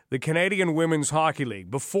about the Canadian Women's Hockey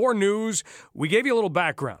League. Before news, we gave you a little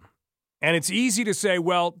background. And it's easy to say,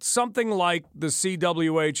 well, something like the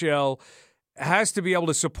CWHL has to be able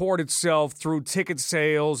to support itself through ticket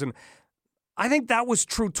sales. And I think that was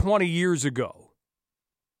true 20 years ago.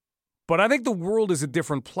 But I think the world is a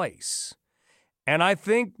different place. And I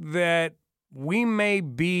think that we may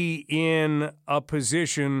be in a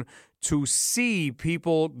position to see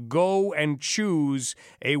people go and choose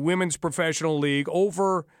a women's professional league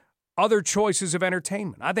over other choices of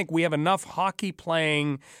entertainment. I think we have enough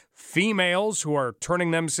hockey-playing females who are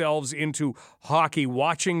turning themselves into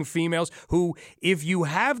hockey-watching females who, if you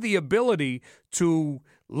have the ability to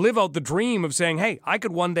live out the dream of saying, hey, I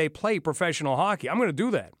could one day play professional hockey, I'm going to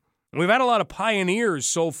do that. We've had a lot of pioneers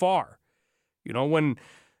so far. You know, when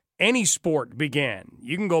any sport began,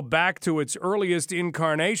 you can go back to its earliest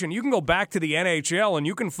incarnation. You can go back to the NHL, and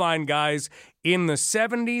you can find guys in the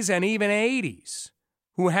 70s and even 80s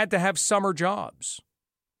who had to have summer jobs.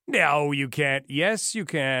 No, you can't. Yes, you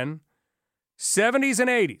can. 70s and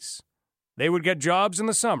 80s, they would get jobs in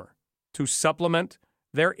the summer to supplement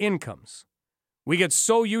their incomes. We get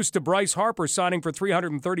so used to Bryce Harper signing for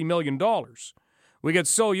 $330 million. We get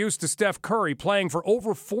so used to Steph Curry playing for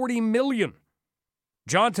over $40 million.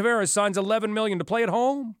 John Tavares signs $11 million to play at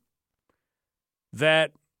home.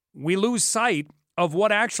 That we lose sight of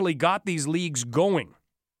what actually got these leagues going.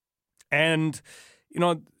 And, you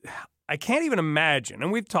know, I can't even imagine,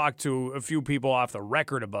 and we've talked to a few people off the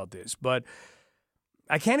record about this, but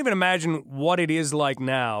I can't even imagine what it is like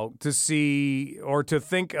now to see or to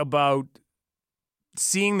think about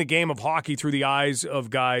seeing the game of hockey through the eyes of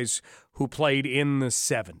guys who played in the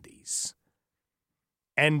 70s.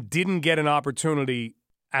 And didn't get an opportunity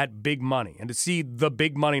at big money. And to see the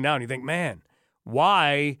big money now, and you think, man,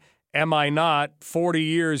 why am I not 40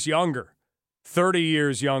 years younger, 30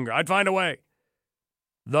 years younger? I'd find a way.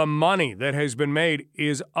 The money that has been made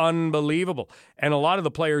is unbelievable. And a lot of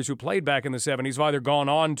the players who played back in the 70s have either gone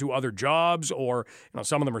on to other jobs or, you know,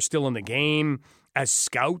 some of them are still in the game as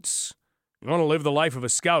scouts. You want to live the life of a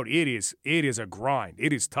scout, it is a grind.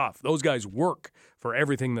 It is tough. Those guys work for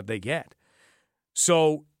everything that they get.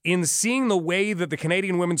 So in seeing the way that the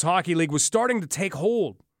Canadian Women's Hockey League was starting to take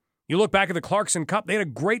hold, you look back at the Clarkson Cup, they had a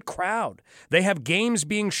great crowd. They have games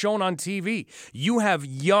being shown on TV. You have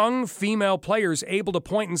young female players able to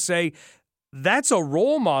point and say, that's a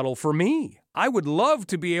role model for me. I would love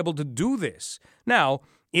to be able to do this. Now,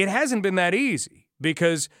 it hasn't been that easy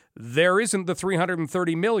because there isn't the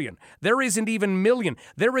 $330 million. There isn't even million.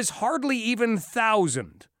 There is hardly even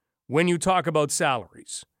thousand when you talk about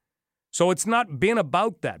salaries. So it's not been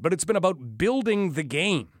about that, but it's been about building the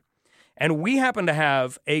game. And we happen to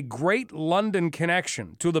have a great London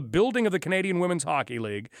connection to the building of the Canadian Women's Hockey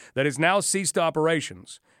League that has now ceased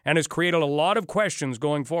operations and has created a lot of questions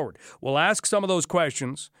going forward. We'll ask some of those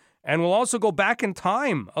questions, and we'll also go back in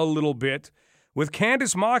time a little bit with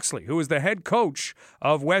Candice Moxley, who is the head coach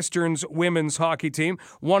of Western's women's hockey team.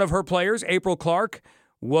 One of her players, April Clark,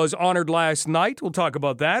 was honored last night. We'll talk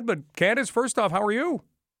about that. But Candice, first off, how are you?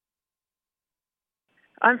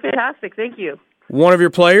 I'm fantastic. Thank you. One of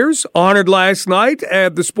your players honored last night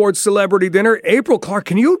at the Sports Celebrity Dinner. April Clark,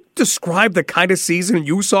 can you describe the kind of season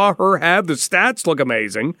you saw her have? The stats look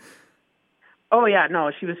amazing. Oh, yeah.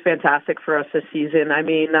 No, she was fantastic for us this season. I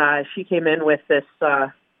mean, she came in with this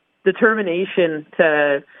determination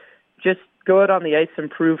to just go out on the ice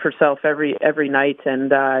and prove herself every night.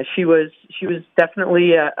 And she was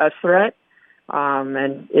definitely a threat.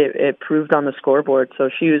 And it proved on the scoreboard. So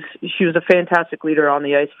she was a fantastic leader on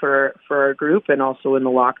the ice for our group and also in the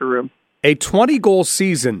locker room. A 20-goal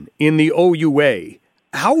season in the OUA.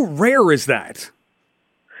 How rare is that?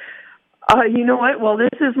 You know what? Well,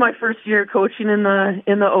 this is my first year coaching in the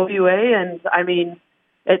OUA, and I mean,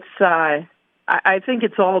 it's I think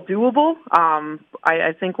it's all doable.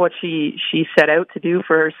 I think what she set out to do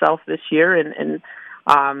for herself this year and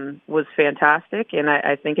was fantastic, and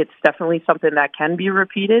I think it's definitely something that can be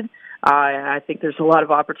repeated. I think there's a lot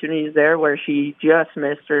of opportunities there where she just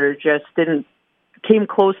missed or just came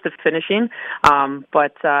close to finishing.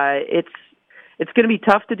 But it's going to be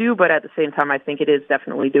tough to do, but at the same time, I think it is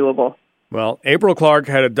definitely doable. Well, April Clark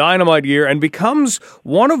had a dynamite year and becomes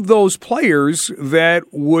one of those players that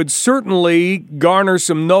would certainly garner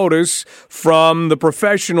some notice from the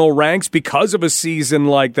professional ranks because of a season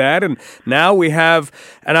like that. And now we have,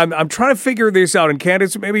 and I'm trying to figure this out, and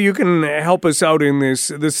Candace, maybe you can help us out in this.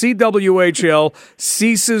 The CWHL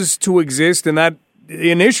ceases to exist, and that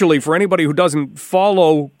initially, for anybody who doesn't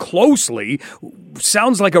follow closely,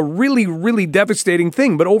 sounds like a really, really devastating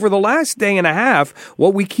thing. But over the last day and a half,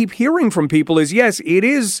 what we keep hearing from people is, yes,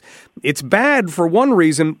 it's bad for one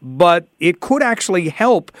reason, but it could actually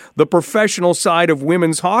help the professional side of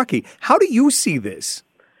women's hockey. How do you see this?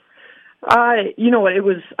 You know what, it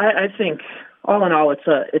was, I think, all in all,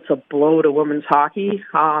 it's a blow to women's hockey.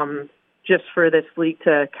 Just for this league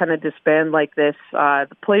to kind of disband like this. The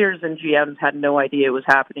players and GMs had no idea it was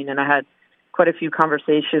happening, and I had quite a few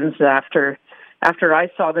conversations after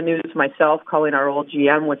I saw the news myself, calling our old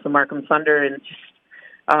GM with the Markham Thunder and just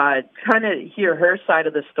trying to hear her side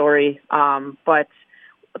of the story. But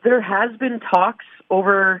there has been talks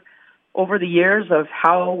over the years of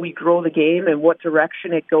how we grow the game and what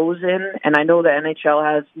direction it goes in, and I know the NHL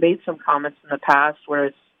has made some comments in the past where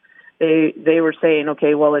it's They were saying,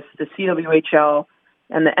 okay, well, it's the CWHL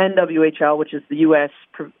and the NWHL, which is the U.S.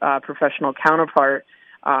 professional counterpart.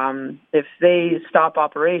 If they stop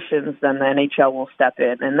operations, then the NHL will step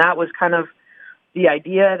in, and that was kind of the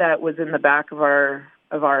idea that was in the back of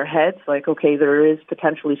our heads. Like, okay, there is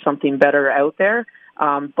potentially something better out there,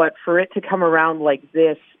 but for it to come around like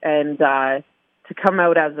this and to come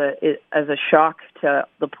out as a shock to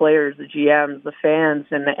the players, the GMs, the fans,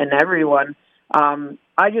 and everyone.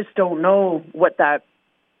 I just don't know what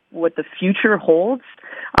the future holds,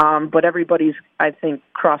 but everybody's, I think,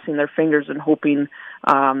 crossing their fingers and hoping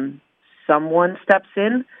someone steps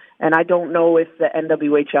in. And I don't know if the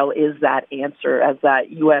NWHL is that answer as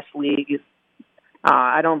that U.S. league.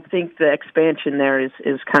 I don't think the expansion there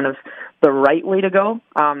is kind of the right way to go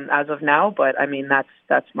as of now, but I mean,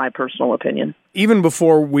 that's my personal opinion. Even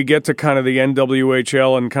before we get to kind of the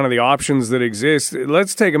NWHL and kind of the options that exist,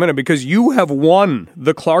 let's take a minute because you have won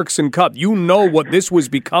the Clarkson Cup. You know what this was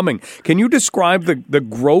becoming. Can you describe the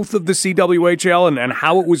growth of the CWHL and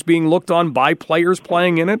how it was being looked on by players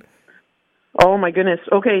playing in it? Oh my goodness.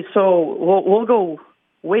 Okay, so we'll go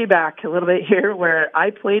way back a little bit here where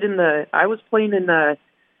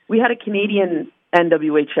we had a Canadian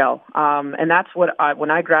NWHL, and that's what when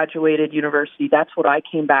I graduated university, that's what I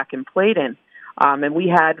came back and played in. And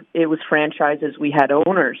it was franchises, we had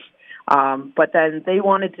owners. But then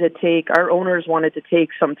our owners wanted to take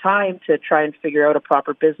some time to try and figure out a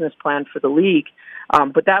proper business plan for the league.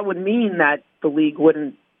 But that would mean that the league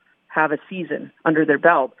wouldn't have a season under their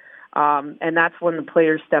belt. And that's when the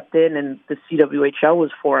players stepped in and the CWHL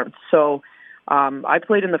was formed. So I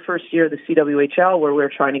played in the first year of the CWHL where we were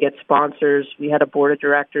trying to get sponsors. We had a board of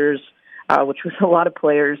directors, which was a lot of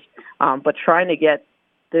players, but trying to get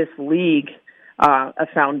this league a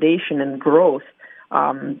foundation and growth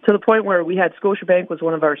to the point where we had Scotiabank was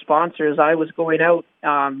one of our sponsors. I was going out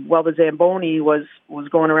while the Zamboni was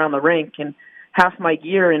going around the rink and half my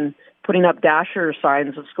gear and putting up dasher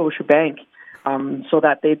signs of Scotiabank so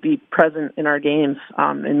that they'd be present in our games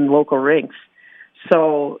in local rinks.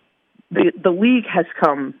 So the league has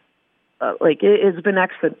come, it has been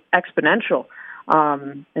exponential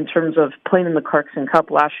in terms of playing in the Clarkson Cup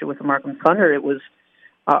last year with the Markham Thunder. It was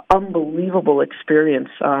unbelievable experience.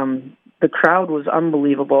 The crowd was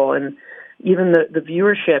unbelievable, and even the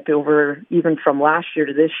viewership over even from last year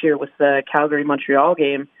to this year with the Calgary-Montreal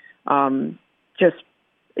game,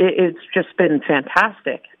 it's just been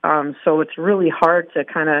fantastic. So it's really hard to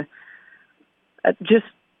kind of just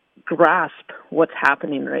grasp what's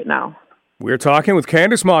happening right now. We're talking with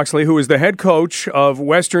Candace Moxley, who is the head coach of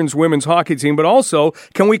Western's women's hockey team, but also,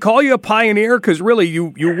 can we call you a pioneer? Because really,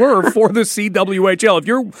 you were for the CWHL. If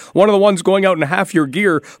you're one of the ones going out in half your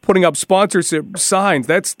gear, putting up sponsorship signs,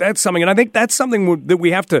 that's something. And I think that's something that we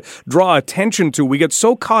have to draw attention to. We get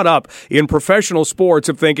so caught up in professional sports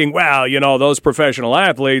of thinking, well, those professional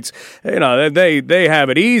athletes, they have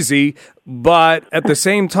it easy. But at the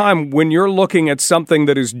same time, when you're looking at something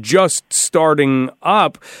that is just starting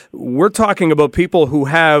up, we're talking about people who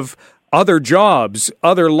have other jobs,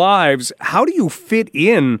 other lives. How do you fit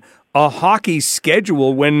in a hockey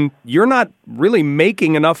schedule when you're not really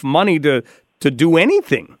making enough money to do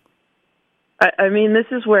anything? I mean, this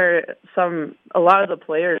is where a lot of the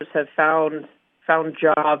players have found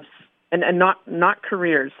jobs and not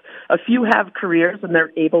careers. A few have careers and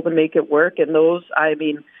they're able to make it work, and those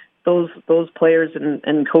players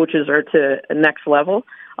and coaches are to a next level.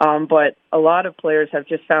 But a lot of players have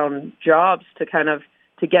just found jobs to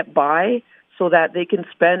get by so that they can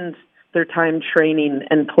spend their time training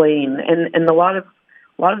and playing, and a lot of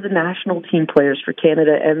the national team players for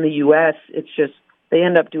Canada and the U.S., it's just they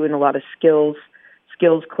end up doing a lot of skills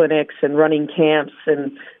clinics and running camps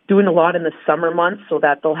and doing a lot in the summer months so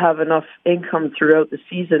that they'll have enough income throughout the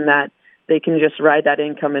season that they can just ride that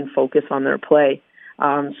income and focus on their play.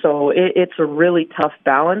 So it's a really tough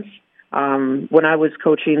balance. When I was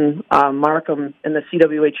coaching Markham in the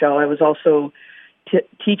CWHL, I was also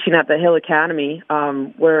teaching at the Hill Academy,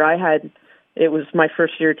 where it was my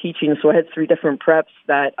first year teaching, so I had 3 different preps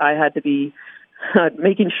that I had to be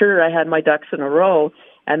making sure I had my ducks in a row,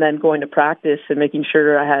 and then going to practice and making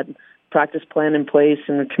sure I had practice plan in place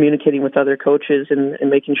and communicating with other coaches and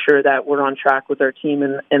making sure that we're on track with our team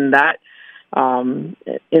in that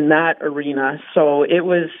arena. So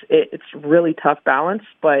it's really tough balance,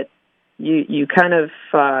 but you kind of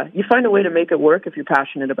you find a way to make it work if you're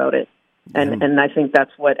passionate about it. And I think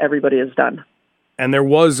that's what everybody has done. And there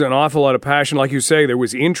was an awful lot of passion. Like you say, there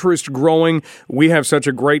was interest growing. We have such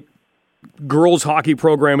a great girls hockey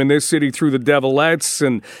program in this city through the Devilettes,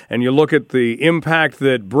 and you look at the impact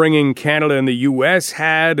that bringing Canada and the U.S.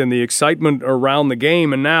 had and the excitement around the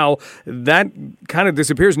game, and now that kind of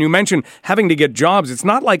disappears. And you mentioned having to get jobs. It's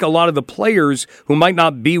not like a lot of the players who might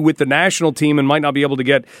not be with the national team and might not be able to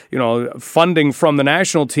get funding from the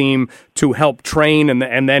national team to help train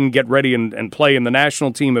and then get ready and play in the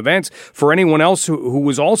national team events. For anyone else who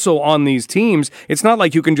was also on these teams, it's not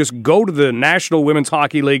like you can just go to the National Women's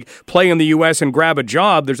Hockey League, play in the U.S. and grab a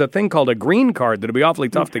job. There's a thing called a green card that'll be awfully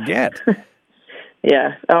tough to get.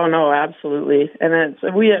 Yeah. Oh no, absolutely. And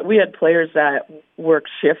then we had players that work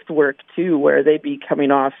shift work too, where they'd be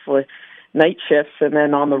coming off with night shifts and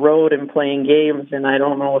then on the road and playing games. And I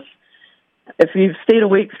don't know if you've stayed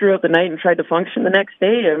awake throughout the night and tried to function the next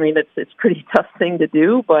day. I mean, it's a pretty tough thing to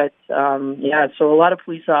do. But so a lot of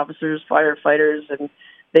police officers, firefighters, and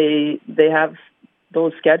they have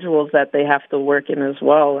those schedules that they have to work in as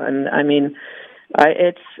well. And I mean,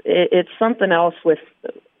 it's something else with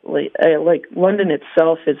like London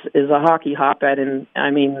itself is a hockey hotbed. And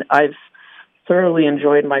I mean, I've thoroughly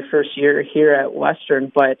enjoyed my first year here at Western,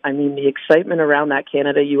 but I mean, the excitement around that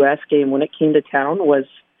Canada-US game when it came to town was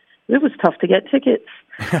tough to get tickets.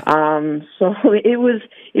 So it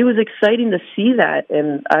was exciting to see that.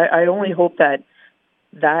 And I only hope that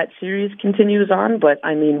series continues on, but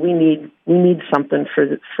I mean, we need something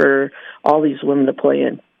for all these women to play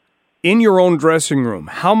in. In your own dressing room,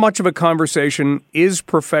 how much of a conversation is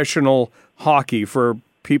professional hockey for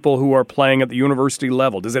people who are playing at the university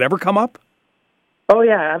level? Does it ever come up? Oh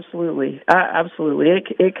yeah, absolutely, absolutely.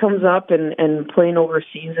 It comes up, and playing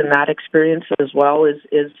overseas and that experience as well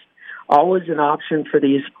is always an option for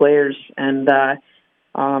these players. And I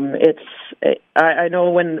know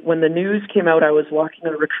when the news came out, I was walking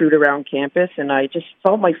a recruit around campus, and I just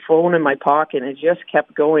felt my phone in my pocket, and it just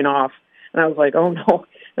kept going off. And I was like, oh no.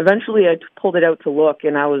 Eventually I pulled it out to look,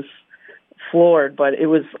 and I was floored, but it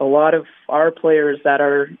was a lot of our players that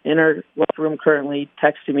are in our locker room currently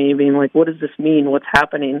texting me, being like, what does this mean? What's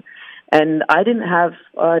happening? And I didn't have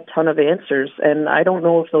a ton of answers, and I don't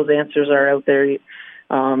know if those answers are out there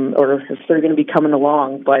or if they're going to be coming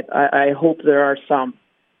along, but I hope there are some.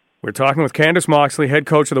 We're talking with Candace Moxley, head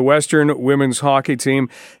coach of the Western women's hockey team.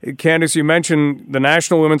 Candace, you mentioned the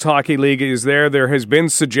National Women's Hockey League is there. There has been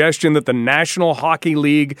suggestion that the National Hockey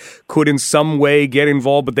League could in some way get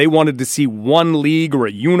involved, but they wanted to see one league or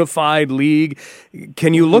a unified league.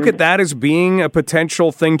 Can you look at that as being a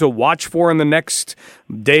potential thing to watch for in the next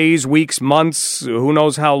days, weeks, months, who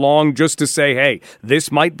knows how long, just to say, hey,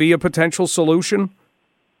 this might be a potential solution?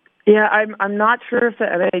 Yeah, I'm not sure if the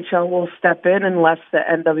NHL will step in unless the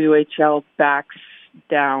NWHL backs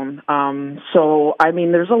down. So, I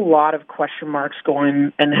mean, there's a lot of question marks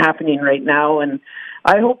going and happening right now, and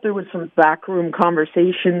I hope there was some backroom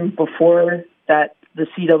conversation before that the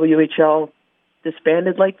CWHL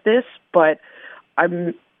disbanded like this, but I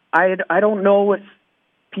don't know if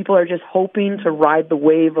people are just hoping to ride the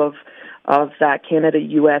wave of that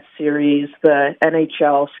Canada-US series, the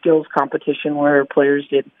NHL skills competition where players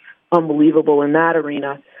did unbelievable in that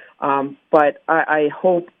arena. But I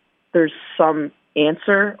hope there's some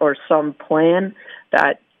answer or some plan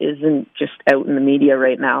that isn't just out in the media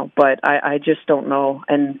right now. But I just don't know.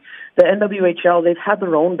 And the NWHL, they've had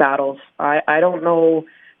their own battles. I don't know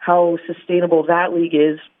how sustainable that league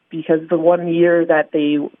is, because the 1 year that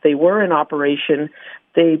they were in operation,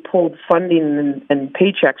 they pulled funding and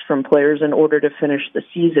paychecks from players in order to finish the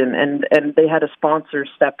season. And they had a sponsor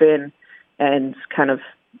step in and kind of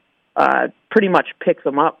pretty much pick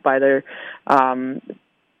them up and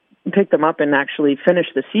actually finish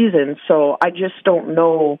the season. So I just don't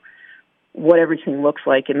know what everything looks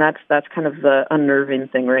like, and that's kind of the unnerving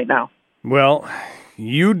thing right now. Well,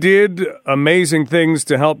 you did amazing things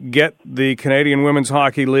to help get the Canadian Women's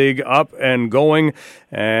Hockey League up and going,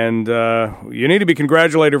 and you need to be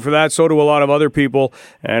congratulated for that. So do a lot of other people,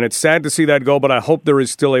 and it's sad to see that go, but I hope there is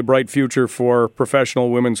still a bright future for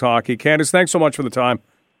professional women's hockey. Candace, thanks so much for the time.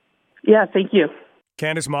 Yeah, thank you.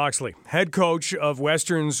 Candace Moxley, head coach of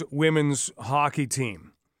Western's women's hockey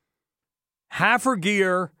team. Half her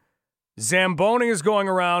gear, Zamboni is going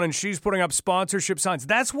around and she's putting up sponsorship signs.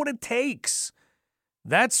 That's what it takes.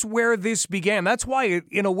 That's where this began. That's why,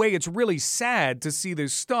 in a way, it's really sad to see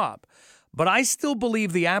this stop. But I still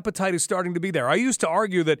believe the appetite is starting to be there. I used to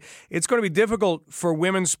argue that it's going to be difficult for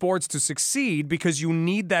women's sports to succeed because you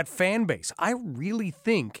need that fan base. I really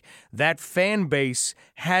think that fan base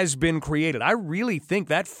has been created. I really think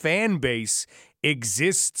that fan base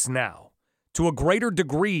exists now to a greater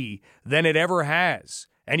degree than it ever has.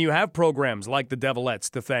 And you have programs like the Devilettes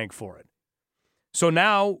to thank for it. So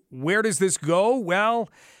now, where does this go? Well,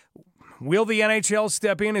 will the NHL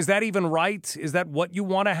step in? Is that even right? Is that what you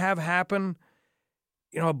want to have happen?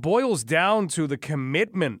 You know, it boils down to the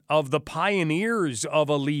commitment of the pioneers of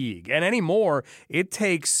a league. And anymore, it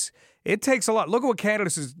takes a lot. Look at what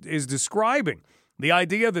Candace is describing. The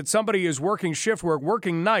idea that somebody is working shift work,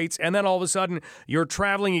 working nights, and then all of a sudden you're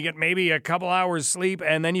traveling, you get maybe a couple hours sleep,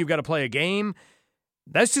 and then you've got to play a game.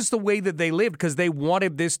 That's just the way that they lived because they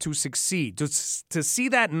wanted this to succeed. To see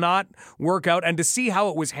that not work out and to see how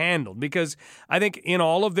it was handled. Because I think in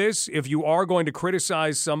all of this, if you are going to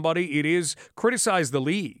criticize somebody, it is criticize the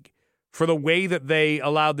league for the way that they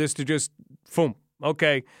allowed this to just, boom,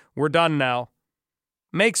 okay, we're done now.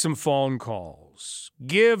 Make some phone calls.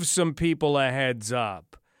 Give some people a heads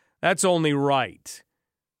up. That's only right.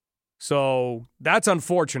 So that's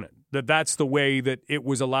unfortunate that that's the way that it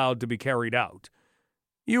was allowed to be carried out.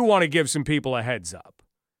 You want to give some people a heads up.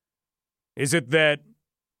 Is it that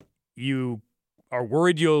you are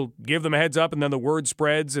worried you'll give them a heads up and then the word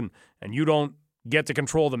spreads and you don't get to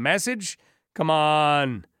control the message? Come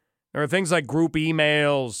on. There are things like group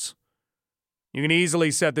emails. You can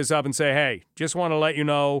easily set this up and say, hey, just want to let you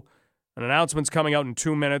know an announcement's coming out in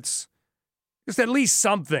 2 minutes. Just at least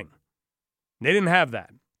something. They didn't have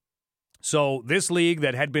that. So this league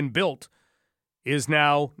that had been built is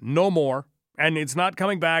now no more. And it's not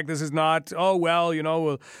coming back. This is not, oh, well, you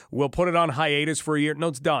know, we'll put it on hiatus for a year. No,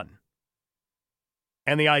 it's done.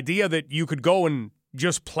 And the idea that you could go and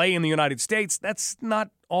just play in the United States, that's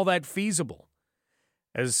not all that feasible.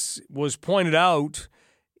 As was pointed out,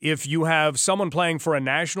 if you have someone playing for a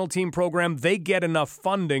national team program, they get enough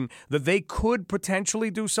funding that they could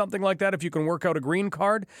potentially do something like that if you can work out a green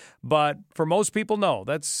card. But for most people, no,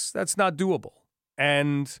 that's not doable.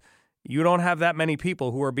 And you don't have that many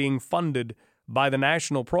people who are being funded by the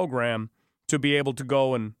national program to be able to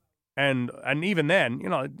go and even then, you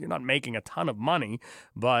know, you're not making a ton of money,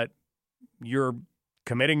 but you're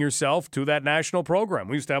committing yourself to that national program.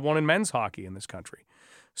 We used to have one in men's hockey in this country.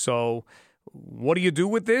 So what do you do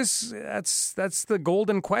with this? That's the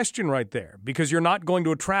golden question right there, because you're not going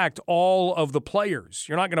to attract all of the players.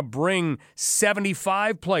 You're not going to bring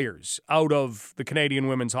 75 players out of the Canadian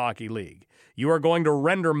Women's Hockey League. You are going to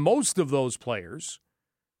render most of those players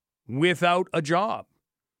without a job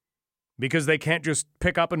because they can't just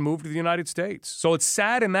pick up and move to the United States. So it's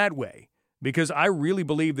sad in that way because I really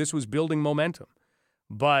believe this was building momentum.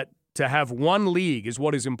 But to have one league is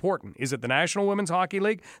what is important. Is it the National Women's Hockey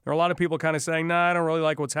League? There are a lot of people kind of saying, nah, I don't really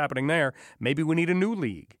like what's happening there. Maybe we need a new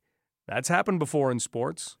league. That's happened before in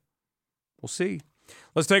sports. We'll see.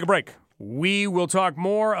 Let's take a break. We will talk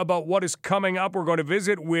more about what is coming up. We're going to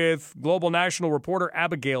visit with Global National reporter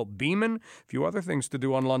Abigail Beeman. A few other things to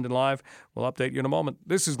do on London Live. We'll update you in a moment.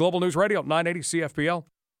 This is Global News Radio, 980 CFPL.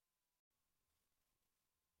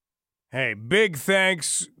 Hey, big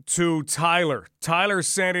thanks to Tyler. Tyler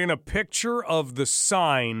sent in a picture of the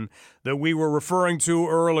sign that we were referring to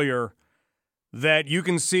earlier that you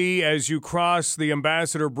can see as you cross the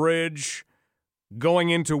Ambassador Bridge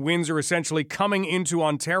going into Windsor, essentially coming into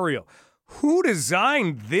Ontario. Who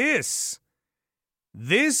designed this?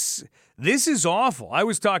 This is awful. I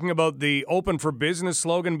was talking about the Open for Business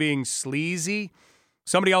slogan being sleazy.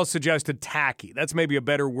 Somebody else suggested tacky. That's maybe a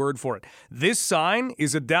better word for it. This sign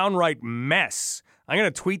is a downright mess. I'm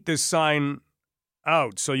going to tweet this sign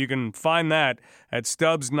out so you can find that at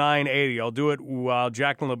Stubbs980. I'll do it while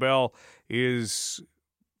Jacqueline LaBelle is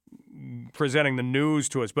presenting the news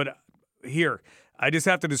to us. But here, I just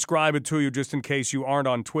have to describe it to you just in case you aren't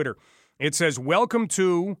on Twitter. It says, welcome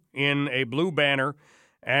to, in a blue banner,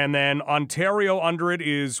 And then Ontario under it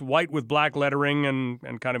is white with black lettering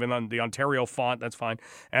and kind of in the Ontario font. That's fine.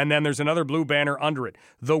 And then there's another blue banner under it.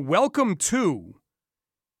 The Welcome To,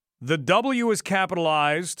 the W is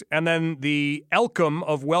capitalized, and then the Elcom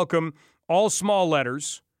of welcome, all small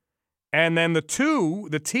letters. And then the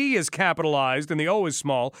T is capitalized and the O is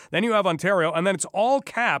small. Then you have Ontario, and then it's all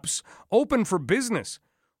caps, open for business.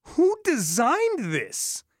 Who designed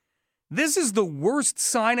this? This is the worst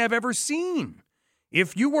sign I've ever seen.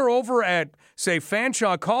 If you were over at, say,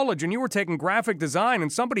 Fanshawe College and you were taking graphic design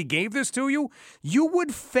and somebody gave this to you, you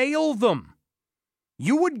would fail them.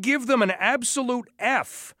 You would give them an absolute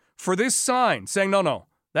F for this sign, saying, no,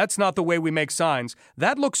 that's not the way we make signs.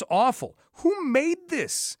 That looks awful. Who made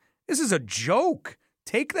this? This is a joke.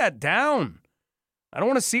 Take that down. I don't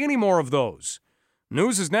want to see any more of those.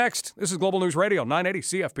 News is next. This is Global News Radio,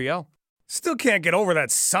 980 CFPL. Still can't get over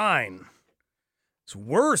that sign. It's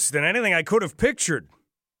worse than anything I could have pictured.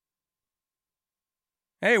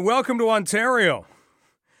 Hey, welcome to Ontario.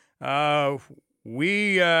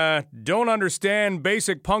 We don't understand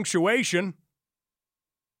basic punctuation.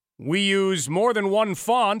 We use more than one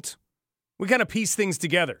font. We kind of piece things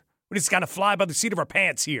together. We just kind of fly by the seat of our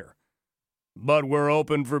pants here. But we're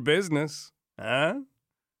open for business. Huh?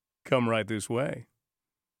 Come right this way.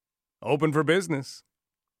 Open for business.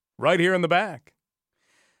 Right here in the back.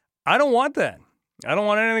 I don't want that. I don't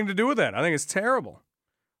want anything to do with that. I think it's terrible.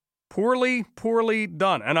 Poorly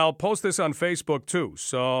done. And I'll post this on Facebook too.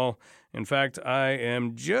 So, in fact, I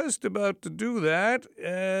am just about to do that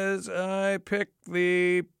as I pick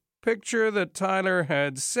the picture that Tyler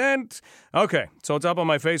had sent. Okay, so it's up on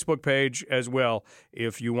my Facebook page as well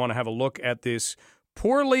if you want to have a look at this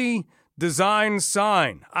poorly designed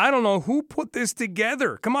sign. I don't know who put this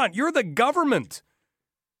together. Come on, you're the government.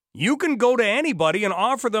 You can go to anybody and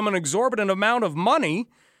offer them an exorbitant amount of money,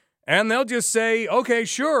 and they'll just say, okay,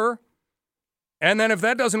 sure. And then if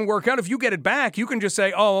that doesn't work out, if you get it back, you can just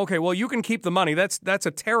say, oh, okay, well, you can keep the money. That's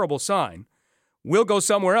a terrible sign. We'll go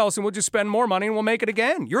somewhere else and we'll just spend more money and we'll make it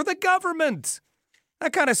again. You're the government.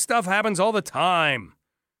 That kind of stuff happens all the time.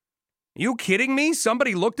 Are you kidding me?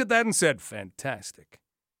 Somebody looked at that and said, fantastic.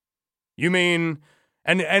 You mean,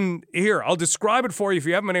 and here, I'll describe it for you if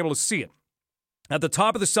you haven't been able to see it. At the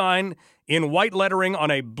top of the sign, in white lettering on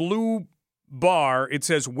a blue bar, it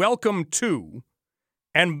says, Welcome To,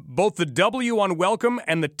 and both the W on welcome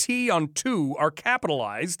and the T on to are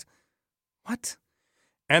capitalized. What?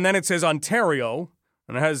 And then it says Ontario,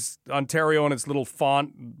 and it has Ontario in its little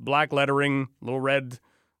font, black lettering, little red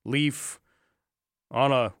leaf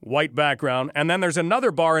on a white background. And then there's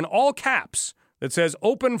another bar in all caps that says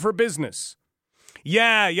Open for Business.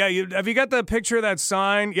 Yeah. Have you got the picture of that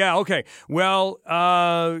sign? Yeah, okay. Well,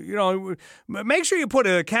 make sure you put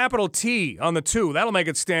a capital T on the two. That'll make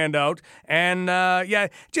it stand out. And,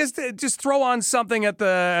 just throw on something at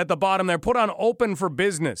the bottom there. Put on Open for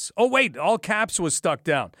Business. Oh, wait, all caps was stuck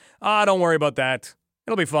down. Don't worry about that.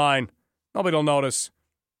 It'll be fine. Nobody will notice.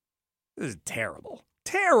 This is terrible.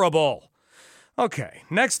 Terrible. Okay,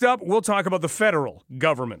 next up, we'll talk about the federal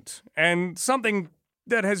government and something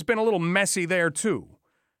that has been a little messy there, too.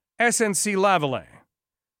 SNC-Lavalin.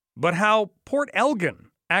 But how Port Elgin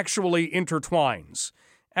actually intertwines.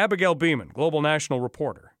 Abigail Beeman, Global National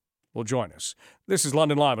reporter, will join us. This is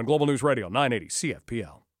London Live on Global News Radio, 980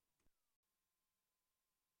 CFPL.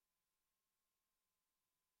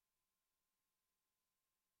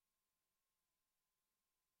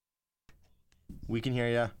 We can hear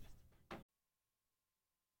you.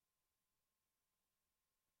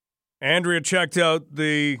 Andrea checked out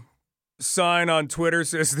the sign on Twitter,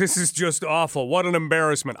 says, this is just awful. What an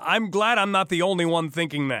embarrassment. I'm glad I'm not the only one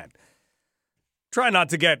thinking that. Try not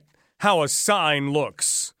to get how a sign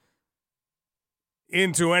looks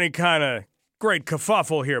into any kind of great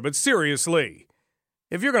kerfuffle here, but seriously,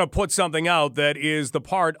 if you're going to put something out that is the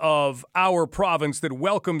part of our province that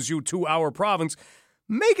welcomes you to our province,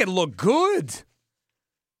 make it look good.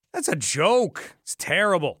 That's a joke. It's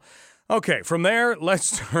terrible. Okay, from there,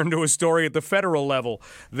 let's turn to a story at the federal level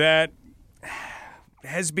that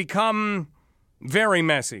has become very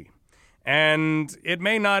messy. And it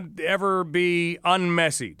may not ever be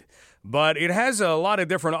unmessied, but it has a lot of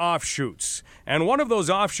different offshoots. And one of those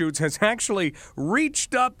offshoots has actually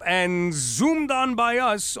reached up and zoomed on by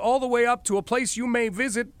us all the way up to a place you may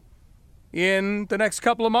visit in the next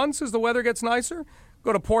couple of months as the weather gets nicer.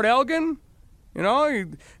 Go to Port Elgin. You know,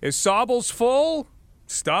 is Saubles full?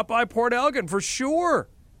 Stop by Port Elgin for sure.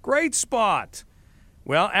 Great spot.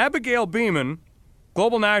 Well, Abigail Beeman,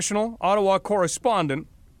 Global National Ottawa correspondent,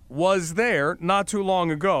 was there not too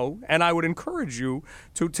long ago, and I would encourage you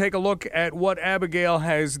to take a look at what Abigail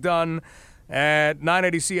has done at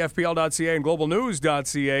 980cfpl.ca and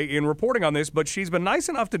globalnews.ca in reporting on this, but she's been nice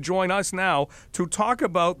enough to join us now to talk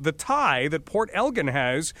about the tie that Port Elgin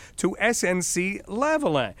has to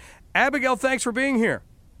SNC-Lavalin. Abigail, thanks for being here.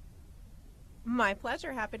 My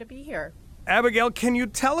pleasure. Happy to be here. Abigail, can you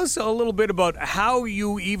tell us a little bit about how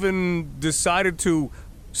you even decided to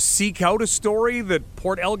seek out a story that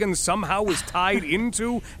Port Elgin somehow was tied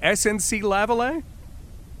into SNC-Lavalin?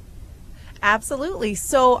 Absolutely.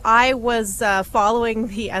 So I was following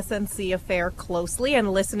the SNC affair closely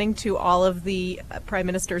and listening to all of the Prime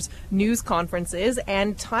Minister's news conferences.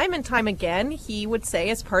 And time again, he would say,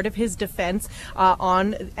 as part of his defense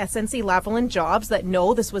on SNC-Lavalin jobs, that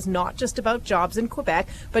no, this was not just about jobs in Quebec,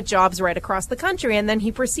 but jobs right across the country. And then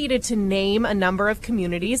he proceeded to name a number of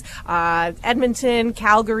communities, Edmonton,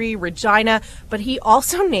 Calgary, Regina, but he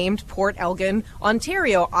also named Port Elgin,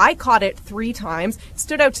 Ontario. I caught it 3 times. It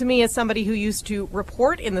stood out to me as somebody who used to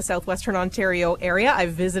report in the southwestern Ontario area.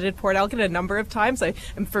 I've visited Port Elgin a number of times. I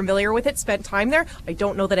am familiar with it, spent time there. I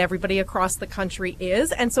don't know that everybody across the country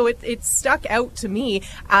is. And so it stuck out to me.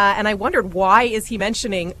 And I wondered, why is he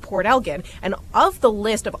mentioning Port Elgin? And of the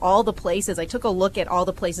list of all the places, I took a look at all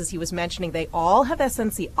the places he was mentioning. They all have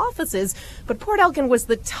SNC offices, but Port Elgin was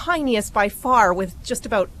the tiniest by far, with just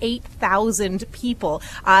about 8,000 people.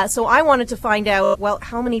 So I wanted to find out, well,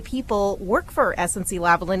 how many people work for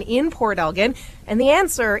SNC-Lavalin in Port Elgin, and the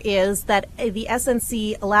answer is that the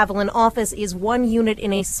SNC-Lavalin office is one unit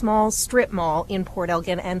in a small strip mall in Port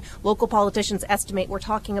Elgin, and local politicians estimate we're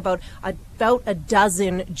talking about a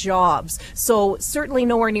dozen jobs. So certainly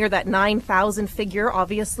nowhere near that 9,000 figure,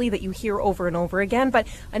 obviously, that you hear over and over again. But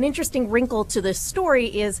an interesting wrinkle to this story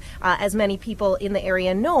is, as many people in the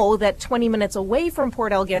area know, that 20 minutes away from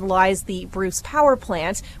Port Elgin lies the Bruce Power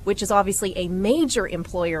Plant, which is obviously a major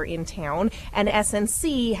employer in town, and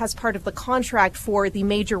SNC has part of the contract for the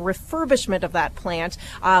major refurbishment of that plant,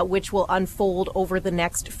 which will unfold over the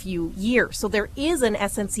next few years. So there is an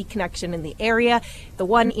SNC connection in the area. The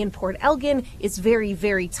one in Port Elgin is very,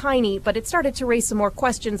 very tiny, but it started to raise some more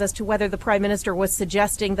questions as to whether the Prime Minister was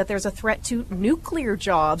suggesting that there's a threat to nuclear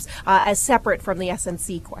jobs as separate from the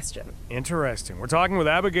SNC question. Interesting. We're talking with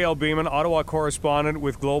Abigail Bimman, Ottawa correspondent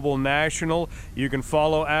with Global National. You can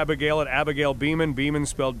follow Abigail at Abigail Bimman, Bimman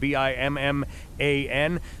spelled Bimman.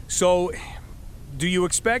 So, do you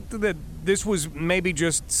expect that this was maybe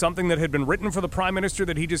just something that had been written for the Prime Minister,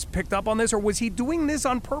 that he just picked up on this, or was he doing this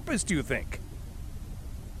on purpose, do you think?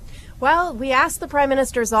 Well, we asked the Prime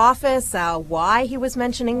Minister's office why he was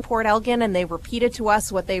mentioning Port Elgin, and they repeated to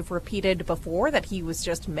us what they've repeated before, that he was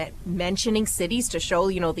just mentioning cities to show,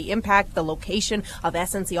 the impact, the location of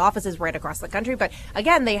SNC offices right across the country. But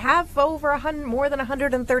again, they have more than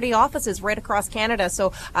 130 offices right across Canada.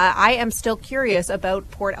 So I am still curious about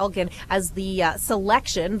Port Elgin as the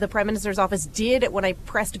selection. The Prime Minister's office did, when I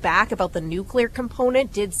pressed back about the nuclear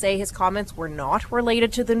component, did say his comments were not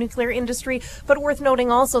related to the nuclear industry. But worth noting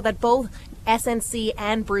also that both SNC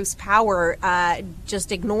and Bruce Power just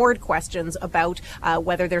ignored questions about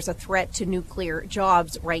whether there's a threat to nuclear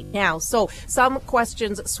jobs right now. So some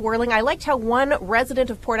questions swirling. I liked how one resident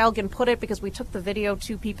of Port Elgin put it, because we took the video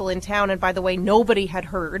to people in town, and by the way, nobody had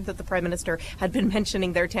heard that the Prime Minister had been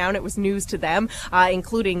mentioning their town. It was news to them,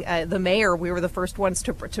 including the mayor. We were the first ones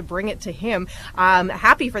to bring it to him.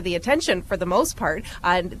 Happy for the attention for the most part.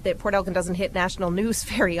 That Port Elgin doesn't hit national news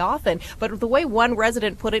very often, but the way one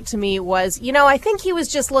resident put it to me was, I think he was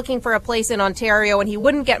just looking for a place in Ontario, and he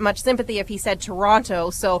wouldn't get much sympathy if he said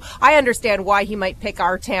Toronto. So I understand why he might pick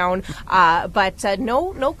our town, but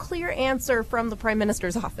no clear answer from the Prime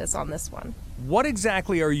Minister's office on this one. What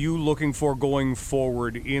exactly are you looking for going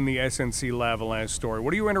forward in the SNC-Lavalin story?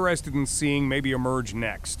 What are you interested in seeing maybe emerge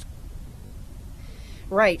next?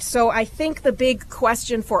 Right. So I think the big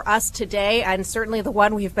question for us today, and certainly the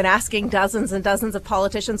one we've been asking dozens and dozens of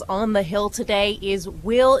politicians on the Hill today, is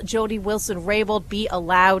will Jody Wilson-Raybould be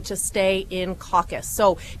allowed to stay in caucus?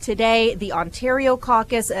 So today, the Ontario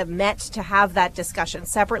caucus met to have that discussion.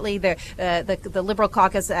 Separately, the Liberal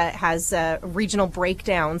caucus has regional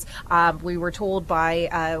breakdowns. We were told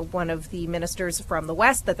by one of the ministers from the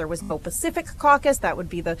West that there was no Pacific caucus. That would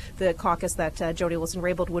be the caucus that Jody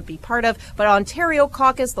Wilson-Raybould would be part of. But Ontario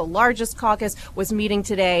caucus, the largest caucus, was meeting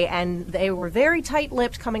today, and they were very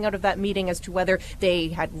tight-lipped coming out of that meeting as to whether they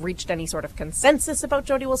had reached any sort of consensus about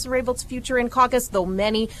Jody Wilson-Raybould's future in caucus, though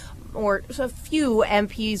many or a few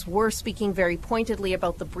MPs were speaking very pointedly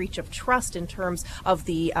about the breach of trust in terms of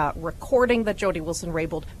the recording that Jody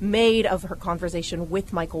Wilson-Raybould made of her conversation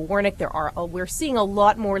with Michael Warnick. We're seeing a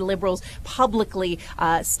lot more Liberals publicly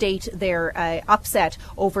state their upset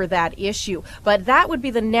over that issue. But that would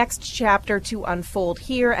be the next chapter to unfold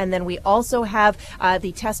here. And then we also have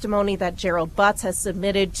the testimony that Gerald Butts has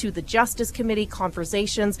submitted to the Justice Committee,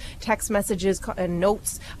 conversations, text messages, and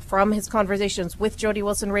notes from his conversations with Jody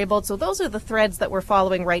Wilson-Raybould. So those are the threads that we're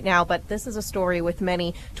following right now. But this is a story with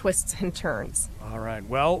many twists and turns. All right.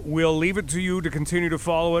 Well, we'll leave it to you to continue to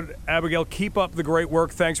follow it. Abigail, keep up the great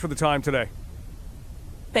work. Thanks for the time today.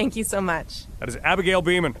 Thank you so much. That is Abigail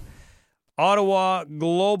Bimman, Ottawa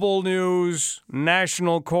Global News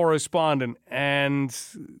national correspondent. And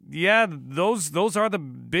yeah, those are the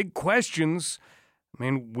big questions. I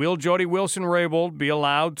mean, will Jody Wilson-Raybould be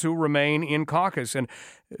allowed to remain in caucus? And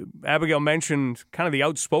Abigail mentioned kind of the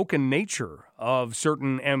outspoken nature of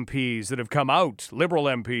certain MPs that have come out, Liberal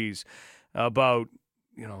MPs, about,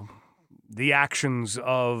 the actions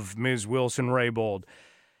of Ms. Wilson-Raybould.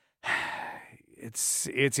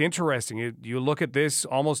 It's interesting. You look at this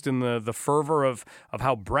almost in the fervor of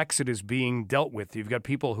how Brexit is being dealt with. You've got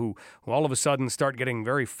people who all of a sudden start getting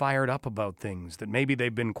very fired up about things that maybe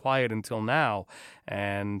they've been quiet until now.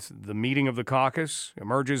 And the meeting of the caucus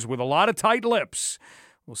emerges with a lot of tight lips.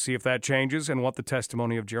 We'll see if that changes and what the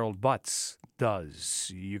testimony of Gerald Butts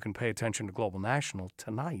does. You can pay attention to Global National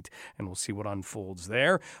tonight, and we'll see what unfolds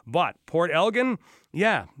there. But Port Elgin,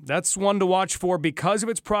 yeah, that's one to watch for because of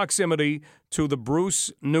its proximity to the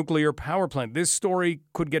Bruce nuclear power plant. This story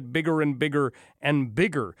could get bigger and bigger and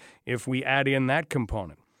bigger if we add in that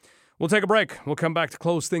component. We'll take a break. We'll come back to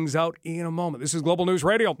close things out in a moment. This is Global News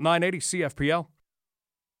Radio, 980 CFPL.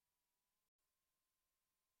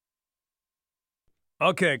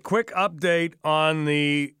 Okay, quick update on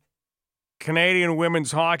the Canadian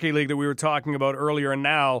Women's Hockey League that we were talking about earlier, and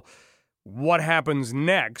now what happens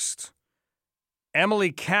next.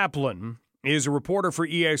 Emily Kaplan is a reporter for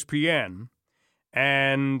ESPN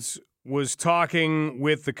and was talking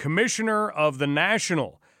with the commissioner of the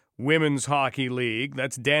National Women's Hockey League,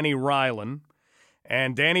 that's Danny Rylan,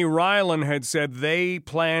 and Danny Rylan had said they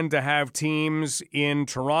plan to have teams in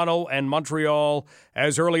Toronto and Montreal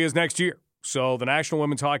as early as next year. So the National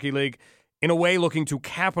Women's Hockey League, in a way, looking to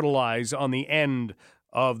capitalize on the end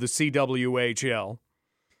of the CWHL.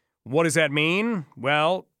 What does that mean?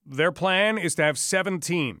 Well, their plan is to have 7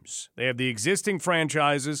 teams. They have the existing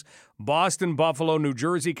franchises, Boston, Buffalo, New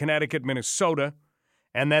Jersey, Connecticut, Minnesota,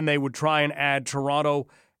 and then they would try and add Toronto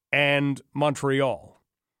and Montreal.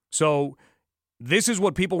 So this is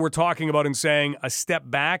what people were talking about and saying a step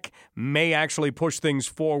back may actually push things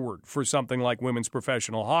forward for something like women's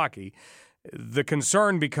professional hockey. The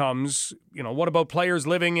concern becomes, what about players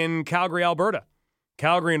living in Calgary, Alberta?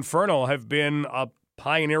 Calgary Inferno have been a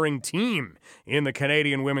pioneering team in the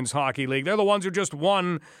Canadian Women's Hockey League. They're the ones who just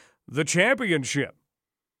won the championship,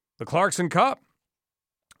 the Clarkson Cup.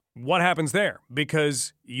 What happens there?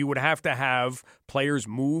 Because you would have to have players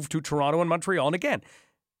move to Toronto and Montreal. And again,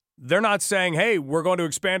 they're not saying, hey, we're going to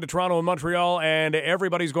expand to Toronto and Montreal and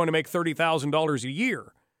everybody's going to make $30,000 a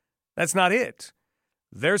year. That's not it.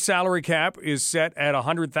 Their salary cap is set at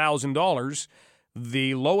 $100,000.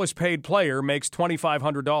 The lowest paid player makes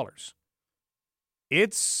 $2,500.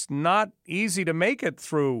 It's not easy to make it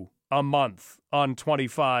through a month on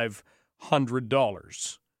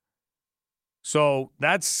 $2,500. So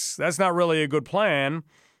that's not really a good plan.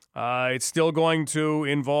 It's still going to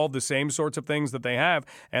involve the same sorts of things that they have.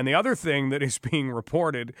 And the other thing that is being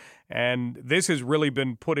reported, and this has really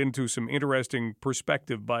been put into some interesting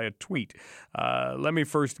perspective by a tweet. Let me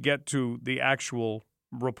first get to the actual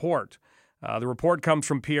report. The report comes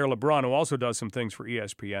from Pierre Lebrun, who also does some things for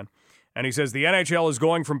ESPN. And he says the NHL is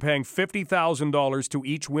going from paying $50,000 to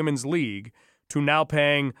each women's league to now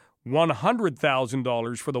paying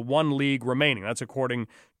 $100,000 for the one league remaining. That's according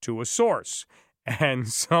to a source. And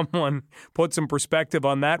someone put some perspective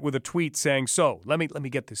on that with a tweet saying, so, let me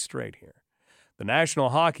get this straight here. The National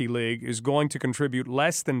Hockey League is going to contribute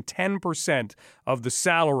less than 10% of the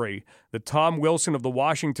salary that Tom Wilson of the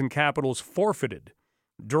Washington Capitals forfeited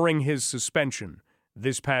during his suspension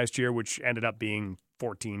this past year, which ended up being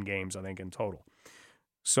 14 games, I think, in total.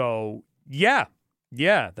 So, yeah,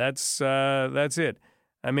 that's it.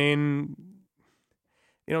 I mean,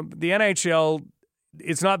 the NHL,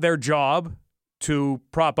 it's not their job to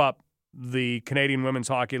prop up the Canadian Women's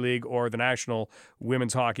Hockey League or the National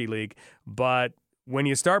Women's Hockey League. But when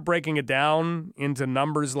you start breaking it down into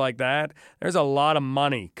numbers like that, there's a lot of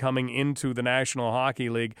money coming into the National Hockey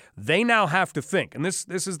League. They now have to think, and this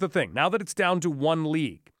is the thing, now that it's down to one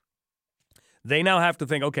league, They now have to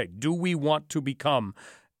think, okay, do we want to become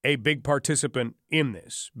a big participant in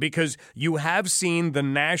this? Because you have seen the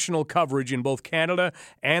national coverage in both Canada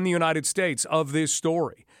and the United States of this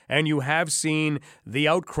story, and you have seen the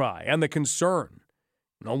outcry and the concern.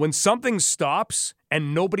 When something stops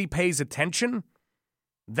and nobody pays attention,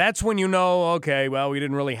 that's when you know, okay, well, we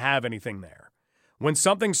didn't really have anything there. When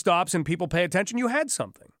something stops and people pay attention, you had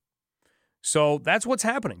something. So that's what's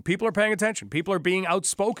happening. People are paying attention. People are being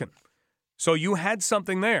outspoken. So you had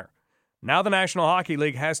something there. Now the National Hockey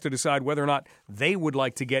League has to decide whether or not they would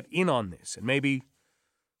like to get in on this and maybe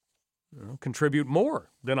contribute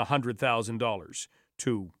more than $100,000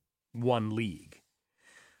 to one league.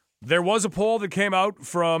 There was a poll that came out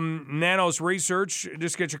from Nanos Research,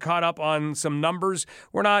 just get you caught up on some numbers.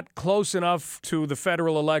 We're not close enough to the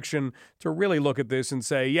federal election to really look at this and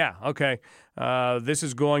say, yeah, okay, this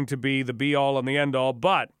is going to be the be-all and the end-all.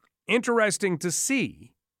 But interesting to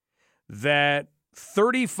see that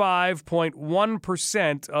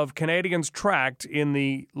 35.1% of Canadians tracked in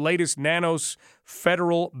the latest Nanos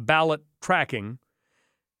federal ballot tracking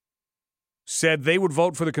said they would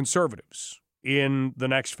vote for the Conservatives in the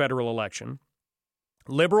next federal election.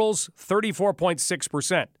 Liberals,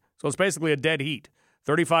 34.6%. So it's basically a dead heat,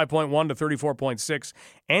 35.1 to 34.6.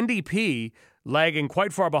 NDP lagging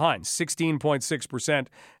quite far behind, 16.6%.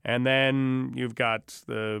 And then you've got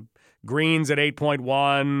the Greens at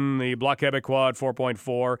 8.1, the Bloc Québécois at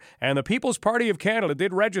 4.4, and the People's Party of Canada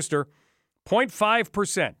did register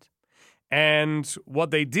 0.5%. And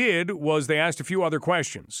what they did was they asked a few other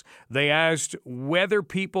questions. They asked whether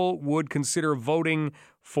people would consider voting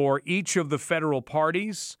for each of the federal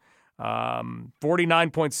parties.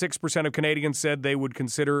 49.6% of Canadians said they would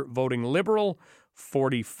consider voting Liberal.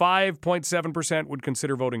 45.7% would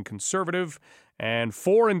consider voting Conservative. And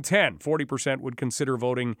 4 in 10, 40% would consider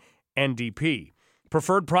voting NDP.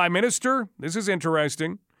 Preferred Prime Minister, this is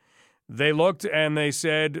interesting. They looked and they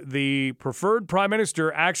said the preferred prime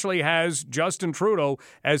minister actually has Justin Trudeau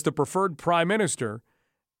as the preferred prime minister,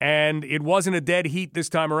 and it wasn't a dead heat this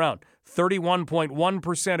time around.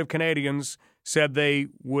 31.1% of Canadians said they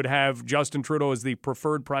would have Justin Trudeau as the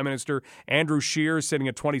preferred prime minister. Andrew Scheer sitting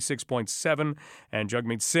at 26.7%, and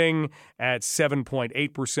Jagmeet Singh at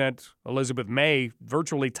 7.8%. Elizabeth May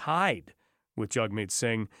virtually tied with Jagmeet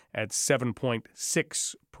Singh at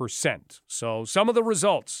 7.6%. So some of the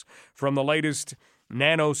results from the latest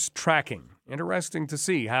Nanos tracking. Interesting to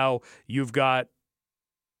see how you've got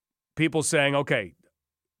people saying, okay,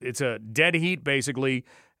 it's a dead heat basically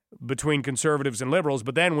between Conservatives and Liberals,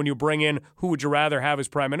 but then when you bring in who would you rather have as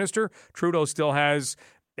Prime Minister, Trudeau still has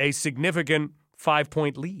a significant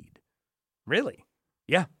 5-point lead. Really?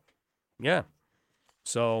 Yeah.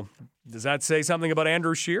 So does that say something about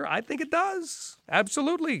Andrew Scheer? I think it does.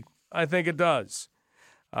 Absolutely. I think it does.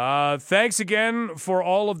 Thanks again for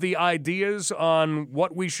all of the ideas on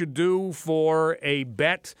what we should do for a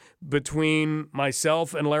bet between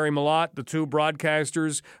myself and Larry Millot, the two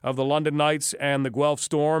broadcasters of the London Knights and the Guelph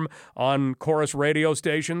Storm on Chorus radio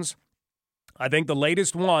stations. I think the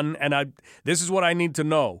latest one, and this is what I need to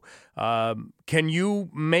know, can you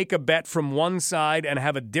make a bet from one side and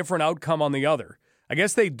have a different outcome on the other? I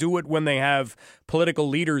guess they do it when they have political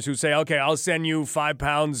leaders who say, okay, I'll send you 5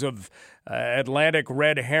 pounds of Atlantic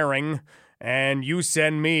red herring, and you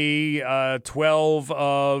send me 12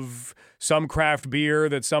 of some craft beer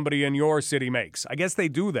that somebody in your city makes. I guess they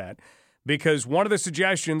do that because one of the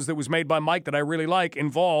suggestions that was made by Mike that I really like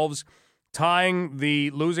involves tying the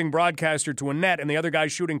losing broadcaster to a net and the other guy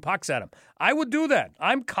shooting pucks at him. I would do that.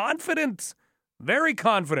 I'm confident, very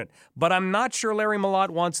confident, but I'm not sure Larry Millot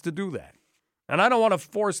wants to do that. And I don't want to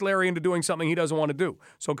force Larry into doing something he doesn't want to do.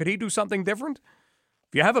 So could he do something different?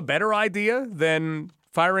 If you have a better idea than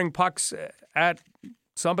firing pucks at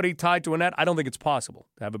somebody tied to a net, I don't think it's possible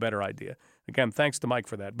to have a better idea. Again, thanks to Mike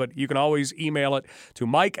for that. But you can always email it to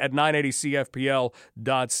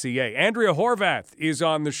mike@980cfpl.ca. Andrea Horvath is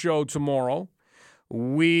on the show tomorrow.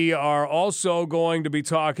 We are also going to be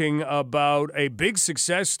talking about a big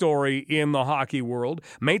success story in the hockey world.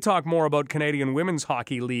 May talk more about Canadian Women's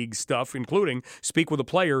Hockey League stuff, including speak with a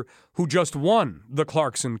player who just won the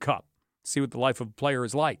Clarkson Cup. See what the life of a player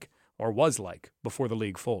is like, or was like, before the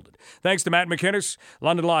league folded. Thanks to Matt McInnes.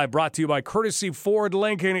 London Live brought to you by Courtesy Ford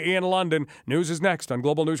Lincoln in London. News is next on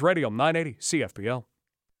Global News Radio, 980 CFPL.